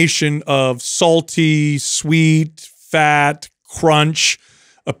combination of salty, sweet, fat, crunch,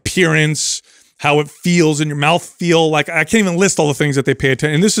 appearance, how it feels in your mouth, I can't even list all the things that they pay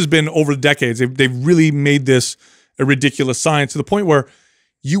attention. And this has been over the decades. They've really made this a ridiculous science to the point where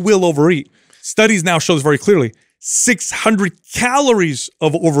you will overeat. Studies now show this very clearly. 600 calories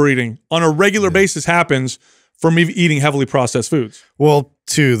of overeating on a regular basis happens from eating heavily processed foods. Well,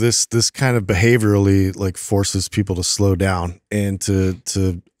 too, this kind of behaviorally forces people to slow down and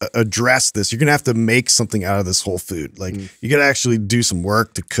to address this. You're gonna have to make something out of this whole food. You gotta actually do some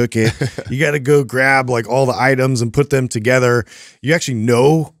work to cook it. You gotta go grab all the items and put them together. You actually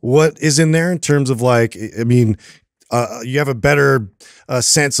know what is in there in terms of you have a better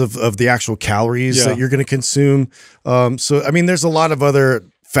sense of the actual calories that you're gonna consume. So there's a lot of other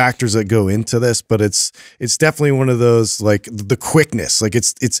factors that go into this, but it's definitely one of those, like the quickness, like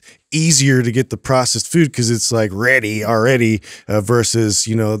it's easier to get the processed food because it's like ready already versus,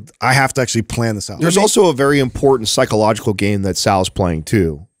 you know, I have to actually plan this out. There's also a very important psychological game that Sal's playing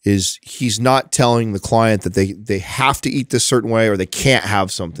too, is he's not telling the client that they have to eat this certain way or they can't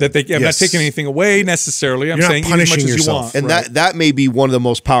have something. That I'm not taking anything away necessarily. I'm You're saying not eat as much punishing as you yourself. want. And that may be one of the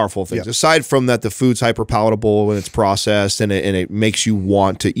most powerful things. Aside from that, the food's hyper palatable when it's processed and it makes you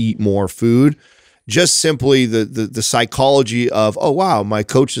want to eat more food. Just simply the psychology of, oh wow, my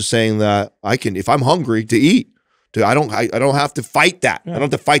coach is saying that I can, if I'm hungry, to eat. I don't have to fight that. I don't have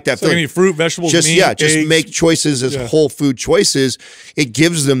to fight that. So you need fruit, vegetables, just meat, just eggs. make choices as whole food choices. It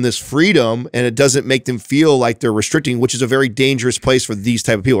gives them this freedom, and it doesn't make them feel like they're restricting, which is a very dangerous place for these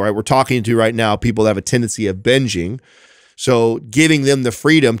type of people. Right? We're talking to right now people that have a tendency of binging. So giving them the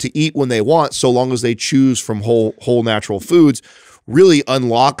freedom to eat when they want, so long as they choose from whole natural foods, really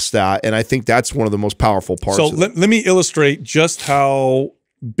unlocks that. And I think that's one of the most powerful parts. So let me illustrate just how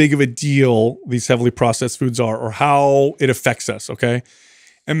big of a deal these heavily processed foods are, or how it affects us, okay?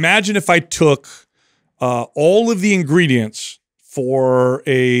 Imagine if I took all of the ingredients for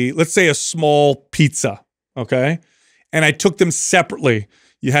let's say a small pizza, okay? And I took them separately.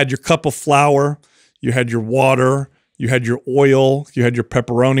 You had your cup of flour, you had your water, you had your oil, you had your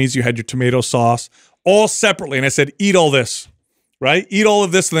pepperonis, you had your tomato sauce, all separately. And I said, eat all this, right? Eat all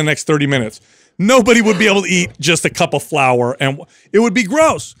of this in the next 30 minutes. Nobody would be able to eat just a cup of flour, and it would be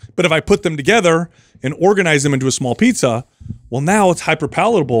gross. But if I put them together and organize them into a small pizza, well, now it's hyper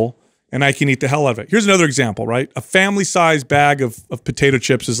palatable, and I can eat the hell out of it. Here's another example, right? A family-sized bag of potato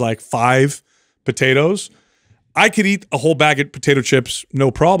chips is like 5 potatoes. I could eat a whole bag of potato chips, no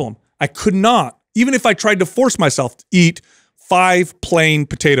problem. I could not, even if I tried to force myself to eat 5 plain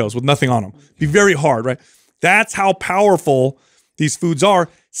potatoes with nothing on them. It'd be very hard, right? That's how powerful these foods are.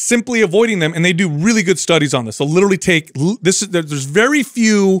 Simply avoiding them, and they do really good studies on this. They'll literally take this. There's very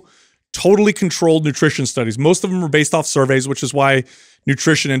few totally controlled nutrition studies. Most of them are based off surveys, which is why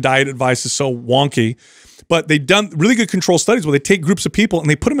nutrition and diet advice is so wonky. But they've done really good control studies where they take groups of people and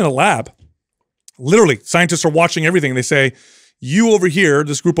they put them in a lab. Literally, scientists are watching everything. They say, you over here,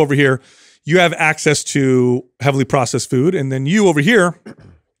 this group over here, you have access to heavily processed food, and then you over here,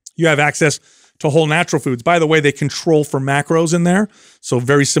 you have access to whole natural foods. By the way, they control for macros in there. So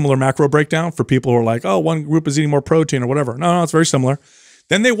very similar macro breakdown for people who are like, oh, one group is eating more protein or whatever. No, it's very similar.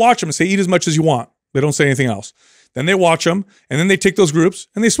 Then they watch them and say, eat as much as you want. They don't say anything else. Then they watch them, and then they take those groups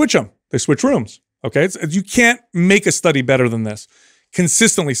and they switch them. They switch rooms, okay? You can't make a study better than this.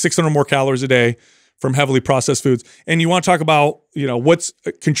 Consistently 600 more calories a day from heavily processed foods. And you want to talk about, you know, what's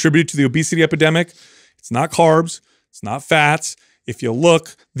contributed to the obesity epidemic? It's not carbs. It's not fats. If you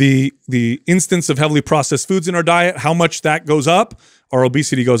look, the instance of heavily processed foods in our diet, how much that goes up, our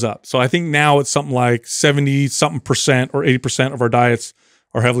obesity goes up. So I think now it's something like 70-something% or 80% of our diets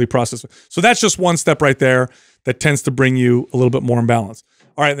are heavily processed. So that's just one step right there that tends to bring you a little bit more in balance.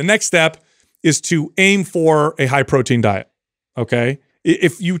 All right, the next step is to aim for a high protein diet, okay?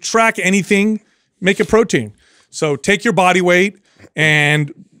 If you track anything, make it protein. So take your body weight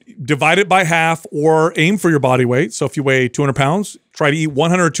and divide it by half, or aim for your body weight. So if you weigh 200 pounds, try to eat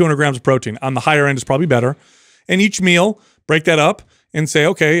 100 or 200 grams of protein. On the higher end is probably better. And each meal, break that up and say,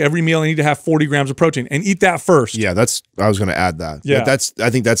 okay, every meal I need to have 40 grams of protein, and eat that first. Yeah, I was going to add that. Yeah. I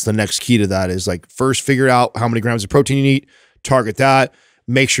think that's the next key to that is like first figure out how many grams of protein you need, target that,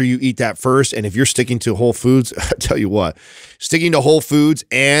 make sure you eat that first. And if you're sticking to whole foods, I tell you what, sticking to whole foods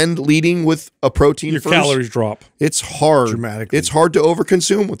and leading with a protein Your first, calories drop. It's hard. Dramatically. It's hard to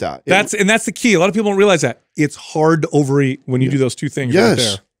overconsume with that. That's the key. A lot of people don't realize that. It's hard to overeat when you do those two things right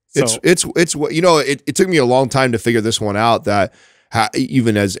there. So, It's you know, it took me a long time to figure this one out, that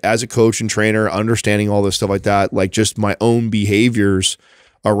even as a coach and trainer, understanding all this stuff like that, like just my own behaviors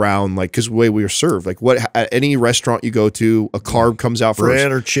around, like, because the way we were served, like at any restaurant you go to, a carb comes out first.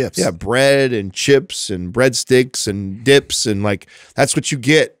 Bread or chips. Yeah, bread and chips and breadsticks and dips, and like that's what you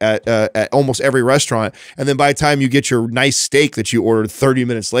get at almost every restaurant. And then by the time you get your nice steak that you ordered 30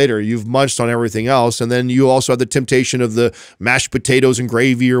 minutes later, you've munched on everything else. And then you also have the temptation of the mashed potatoes and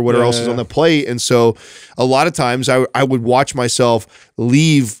gravy or whatever else is on the plate. And so a lot of times I would watch myself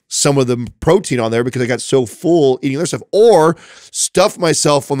leave some of the protein on there because I got so full eating other stuff, or stuff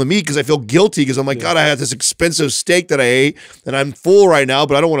myself on the meat because I feel guilty because I'm like, God, I had this expensive steak that I ate and I'm full right now,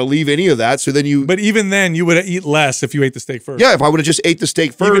 but I don't want to leave any of that. So then but even then you would eat less if you ate the steak first. Yeah, if I would have just ate the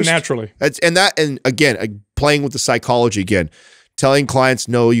steak first. Even naturally. And again, playing with the psychology again, telling clients,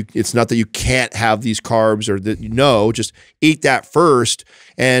 no, it's not that you can't have these carbs or that, no, just eat that first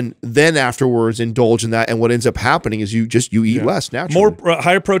and then afterwards indulge in that. And what ends up happening is you eat less naturally.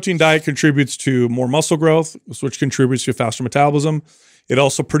 Higher protein diet contributes to more muscle growth, which contributes to faster metabolism. It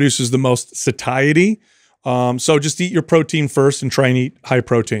also produces the most satiety. So just eat your protein first and try and eat high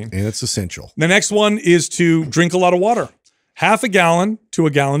protein. And it's essential. The next one is to drink a lot of water, half a gallon to a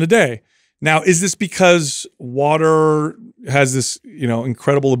gallon a day. Now, is this because water has this,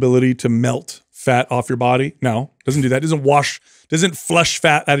 incredible ability to melt fat off your body? No, doesn't do that. Doesn't flush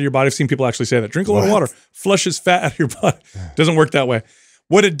fat out of your body. I've seen people actually say that. Drink a lot of water, flushes fat out of your body. Doesn't work that way.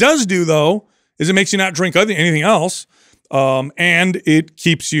 What it does do, though, is it makes you not drink anything else. And it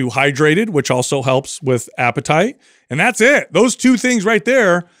keeps you hydrated, which also helps with appetite. And that's it. Those two things right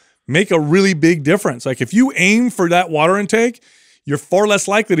there make a really big difference. Like if you aim for that water intake, you're far less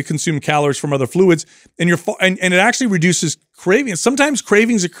likely to consume calories from other fluids, and and it actually reduces cravings. Sometimes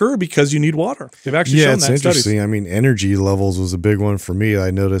cravings occur because you need water. They've actually shown that in studies. Interesting. I mean, energy levels was a big one for me.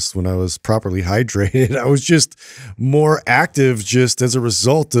 I noticed when I was properly hydrated, I was just more active just as a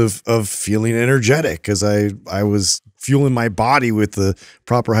result of feeling energetic because I was fueling my body with the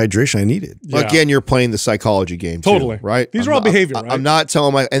proper hydration I needed. Yeah. Again, you're playing the psychology game too, right? These are all behavior, right? I'm not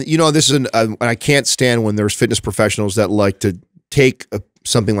telling this is I can't stand when there's fitness professionals that like to take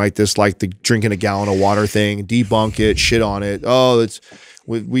something like this, like the drinking a gallon of water thing, debunk it, shit on it. Oh,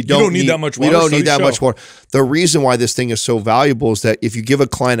 we don't need that much water. We don't need that much water. The reason why this thing is so valuable is that if you give a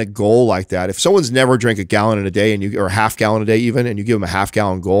client a goal like that, if someone's never drank a gallon in a day or a half gallon a day even, and you give them a half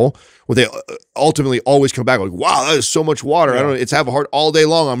gallon goal, well, they ultimately always come back like, wow, that is so much water. I don't know, it's have a heart all day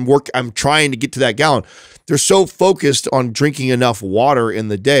long. I'm trying to get to that gallon. They're so focused on drinking enough water in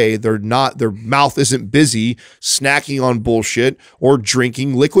the day, their mouth isn't busy snacking on bullshit or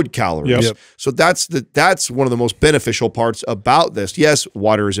drinking liquid calories. Yep. So that's one of the most beneficial parts about this. Yes,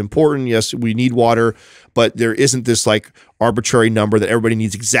 water is important. Yes, we need water, but there isn't this like arbitrary number that everybody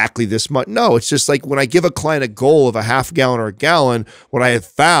needs exactly this much. No, it's just like when I give a client a goal of a half gallon or a gallon, what I have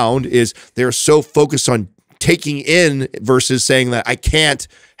found is they're so focused on taking in versus saying that I can't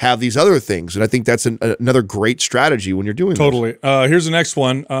have these other things. And I think that's another great strategy when you're doing this. Here's the next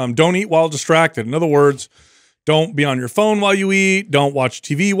one. Don't eat while distracted. In other words, don't be on your phone while you eat. Don't watch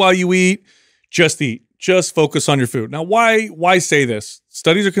TV while you eat. Just eat. Just focus on your food. Now, why say this?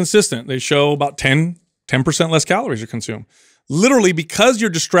 Studies are consistent. They show about 10% less calories are consumed. Literally because you're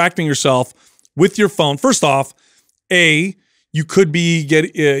distracting yourself with your phone. First off, you could be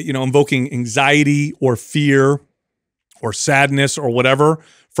invoking anxiety or fear or sadness or whatever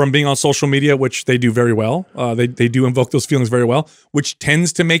from being on social media, which they do very well. They do invoke those feelings very well, which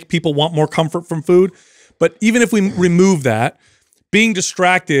tends to make people want more comfort from food. But even if we remove that, being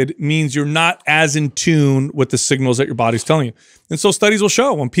distracted means you're not as in tune with the signals that your body's telling you. And so studies will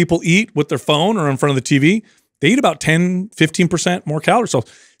show when people eat with their phone or in front of the TV, they eat about 10, 15% more calories. So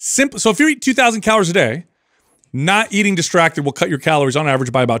if you eat 2,000 calories a day, not eating distracted will cut your calories on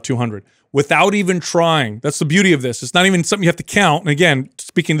average by about 200 without even trying. That's the beauty of this. It's not even something you have to count. And again,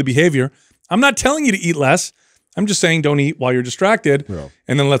 speaking of the behavior, I'm not telling you to eat less. I'm just saying don't eat while you're distracted. No.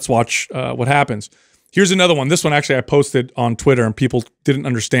 And then let's watch what happens. Here's another one. This one actually I posted on Twitter and people didn't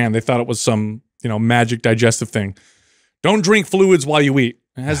understand. They thought it was some magic digestive thing. Don't drink fluids while you eat.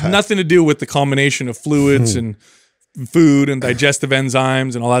 It has nothing to do with the combination of fluids and food and digestive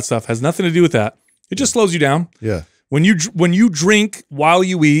enzymes and all that stuff. It has nothing to do with that. It just slows you down. Yeah. When you drink while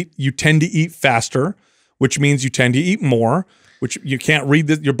you eat, you tend to eat faster, which means you tend to eat more, which you can't read.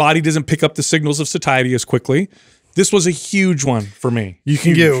 Your body doesn't pick up the signals of satiety as quickly. This was a huge one for me. You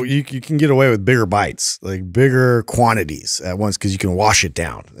can get away with bigger bites, like bigger quantities at once because you can wash it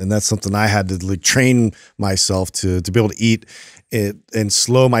down. And that's something I had to train myself to be able to eat it and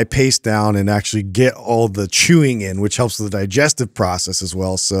slow my pace down and actually get all the chewing in, which helps with the digestive process as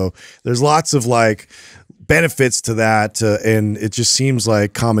well. So there's lots of benefits to that. And it just seems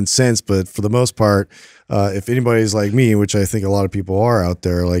like common sense. But for the most part, if anybody's like me, which I think a lot of people are out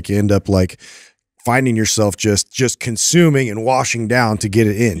there, you end up finding yourself just consuming and washing down to get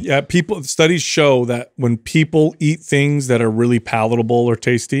it in. Yeah, studies show that when people eat things that are really palatable or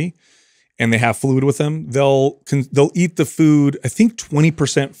tasty and they have fluid with them, they'll eat the food, I think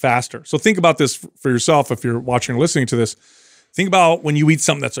 20% faster. So think about this for yourself if you're watching or listening to this. Think about when you eat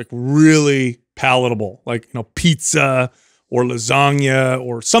something that's really palatable, like pizza or lasagna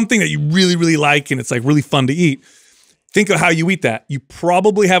or something that you really, really like and it's really fun to eat. Think of how you eat that. You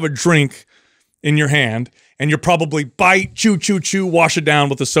probably have a drink in your hand and you're probably bite, chew, chew, chew, wash it down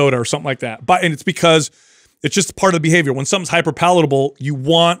with a soda or something like that. And it's because it's just part of the behavior. When something's hyper palatable, you're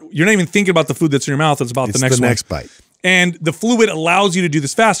not even thinking about the food that's in your mouth. It's about the next bite. And the fluid allows you to do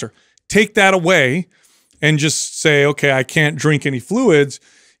this faster. Take that away and just say, okay, I can't drink any fluids.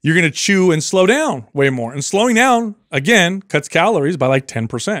 You're going to chew and slow down way more. And slowing down, again, cuts calories by like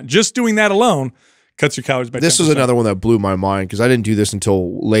 10%. Just doing that alone cuts your calories by 10%. This is another one that blew my mind because I didn't do this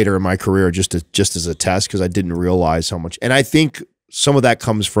until later in my career just as a test because I didn't realize how much. And I think some of that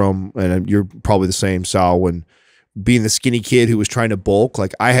comes from, and you're probably the same, Sal, when being the skinny kid who was trying to bulk,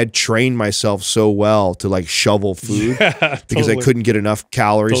 like I had trained myself so well to like shovel food because I couldn't get enough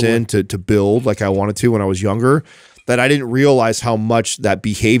calories in to build like I wanted to when I was younger, that I didn't realize how much that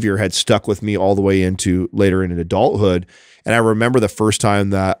behavior had stuck with me all the way into later in adulthood. And I remember the first time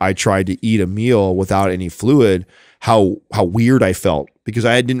that I tried to eat a meal without any fluid, how weird I felt because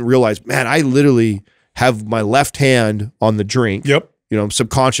I didn't realize, man, I literally have my left hand on the drink. Yep. You know,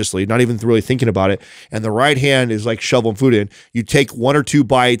 subconsciously, not even really thinking about it. And the right hand is like shoveling food in. You take 1 or 2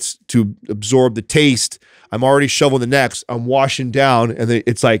 bites to absorb the taste. I'm already shoveling the next. I'm washing down. And then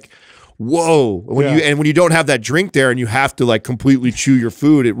it's like, whoa. When you don't have that drink there and you have to like completely chew your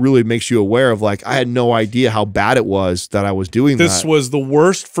food, it really makes you aware of like, I had no idea how bad it was that I was doing that. This was the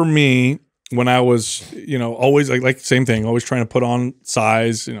worst for me when I was, you know, always like same thing, always trying to put on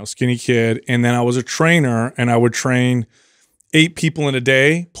size, you know, skinny kid. And then I was a trainer and I would train 8 people in a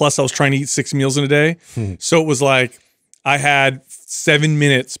day. Plus I was trying to eat 6 meals in a day. So it was like I had 7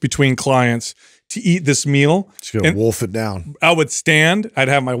 minutes between clients to eat this meal. Just gonna wolf it down. I would stand, I'd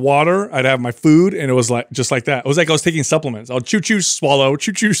have my water, I'd have my food, and it was like just like that. It was like I was taking supplements. I'll chew, swallow,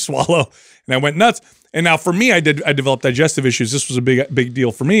 swallow, and I went nuts. And now for me, I developed digestive issues. This was a big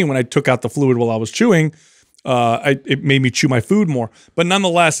deal for me when I took out the fluid while I was chewing. It made me chew my food more. But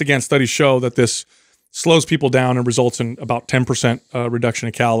nonetheless, again, studies show that this slows people down and results in about 10% reduction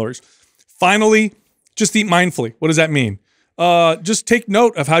in calories. Finally, just eat mindfully. What does that mean? Just take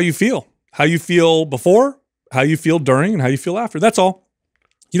note of how you feel. How you feel before, how you feel during, and how you feel after. That's all.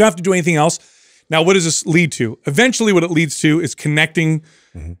 You don't have to do anything else. Now, what does this lead to? Eventually, what it leads to is connecting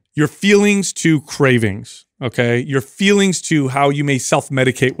your feelings to cravings, okay? Your feelings to how you may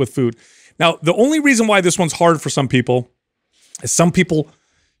self-medicate with food. Now, the only reason why this one's hard for some people is some people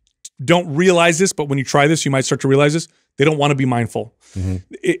don't realize this, but when you try this, you might start to realize this. They don't want to be mindful.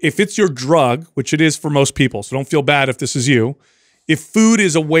 If it's your drug, which it is for most people, so don't feel bad if this is you. If food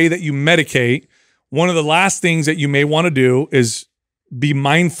is a way that you medicate, one of the last things that you may want to do is be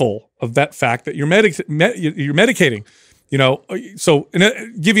mindful of that fact that you're medicating. You know, so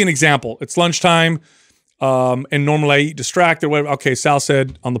give you an example. It's lunchtime, and normally I eat distracted. Whatever. Okay, Sal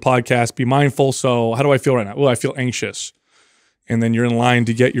said on the podcast, be mindful. So how do I feel right now? Well, I feel anxious. And then you're in line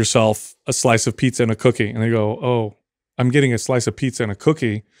to get yourself a slice of pizza and a cookie. And they go, oh, I'm getting a slice of pizza and a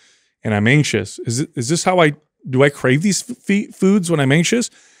cookie, and I'm anxious. Is this how do I crave these foods when I'm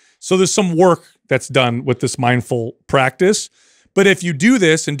anxious? So there's some work that's done with this mindful practice. But if you do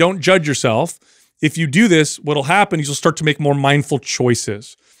this and don't judge yourself, if you do this, what'll happen is you'll start to make more mindful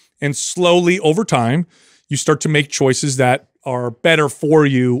choices. And slowly over time, you start to make choices that are better for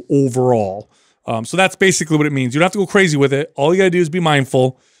you overall. So that's basically what it means. You don't have to go crazy with it. All you got to do is be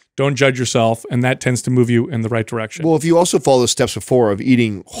mindful. Don't judge yourself, and that tends to move you in the right direction. Well, if you also follow the steps before of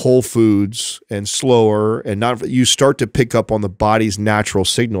eating whole foods and slower and not, you start to pick up on the body's natural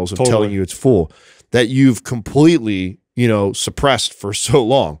signals of telling you it's full that you've completely, you know, suppressed for so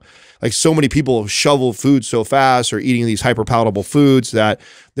long. Like so many people shovel food so fast or eating these hyper palatable foods that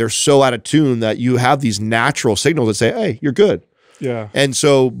they're so out of tune that you have these natural signals that say, hey, you're good. Yeah. And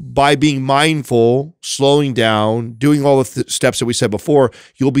so by being mindful, slowing down, doing all the steps that we said before,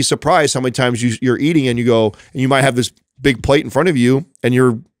 you'll be surprised how many times you're eating and you go, and you might have this big plate in front of you and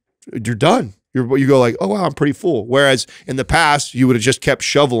you're done. You go like, oh, wow, I'm pretty full. Whereas in the past, you would have just kept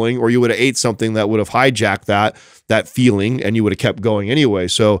shoveling or you would have ate something that would have hijacked that feeling and you would have kept going anyway.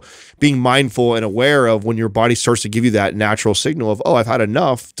 So being mindful and aware of when your body starts to give you that natural signal of, oh, I've had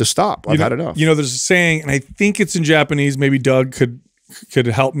enough to stop. I've had enough. You know, there's a saying, and I think it's in Japanese. Maybe Doug could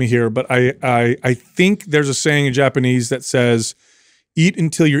help me here, but I think there's a saying in Japanese that says, eat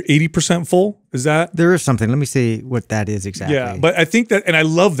until you're 80% full. Is that? There is something. Let me see what that is exactly. Yeah, but I think that, and I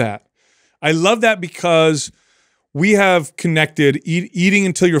love that. I love that because we have connected eating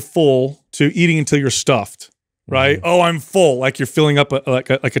until you're full to eating until you're stuffed, right? Oh, I'm full, like you're filling up like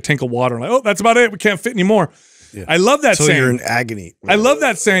a tank of water. Like, oh, that's about it. We can't fit anymore. Yeah. I love that saying. So you're in agony. I love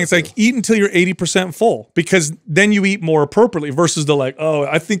that saying. It's like eat until you're 80% full because then you eat more appropriately versus the like, oh,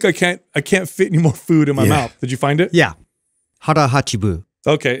 I think I can't fit any more food in my mouth. Did you find it? Yeah. Hara hachibu.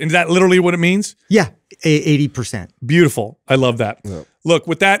 Okay. And is that literally what it means? Yeah. 80%. Beautiful. I love that. Yeah. Look,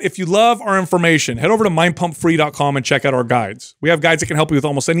 with that, if you love our information, head over to mindpumpfree.com and check out our guides. We have guides that can help you with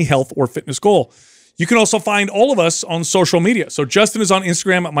almost any health or fitness goal. You can also find all of us on social media. So Justin is on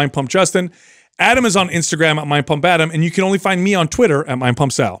Instagram at MindPumpJustin. Adam is on Instagram at MindPumpAdam. And you can only find me on Twitter at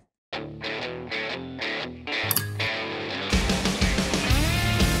MindPumpSal.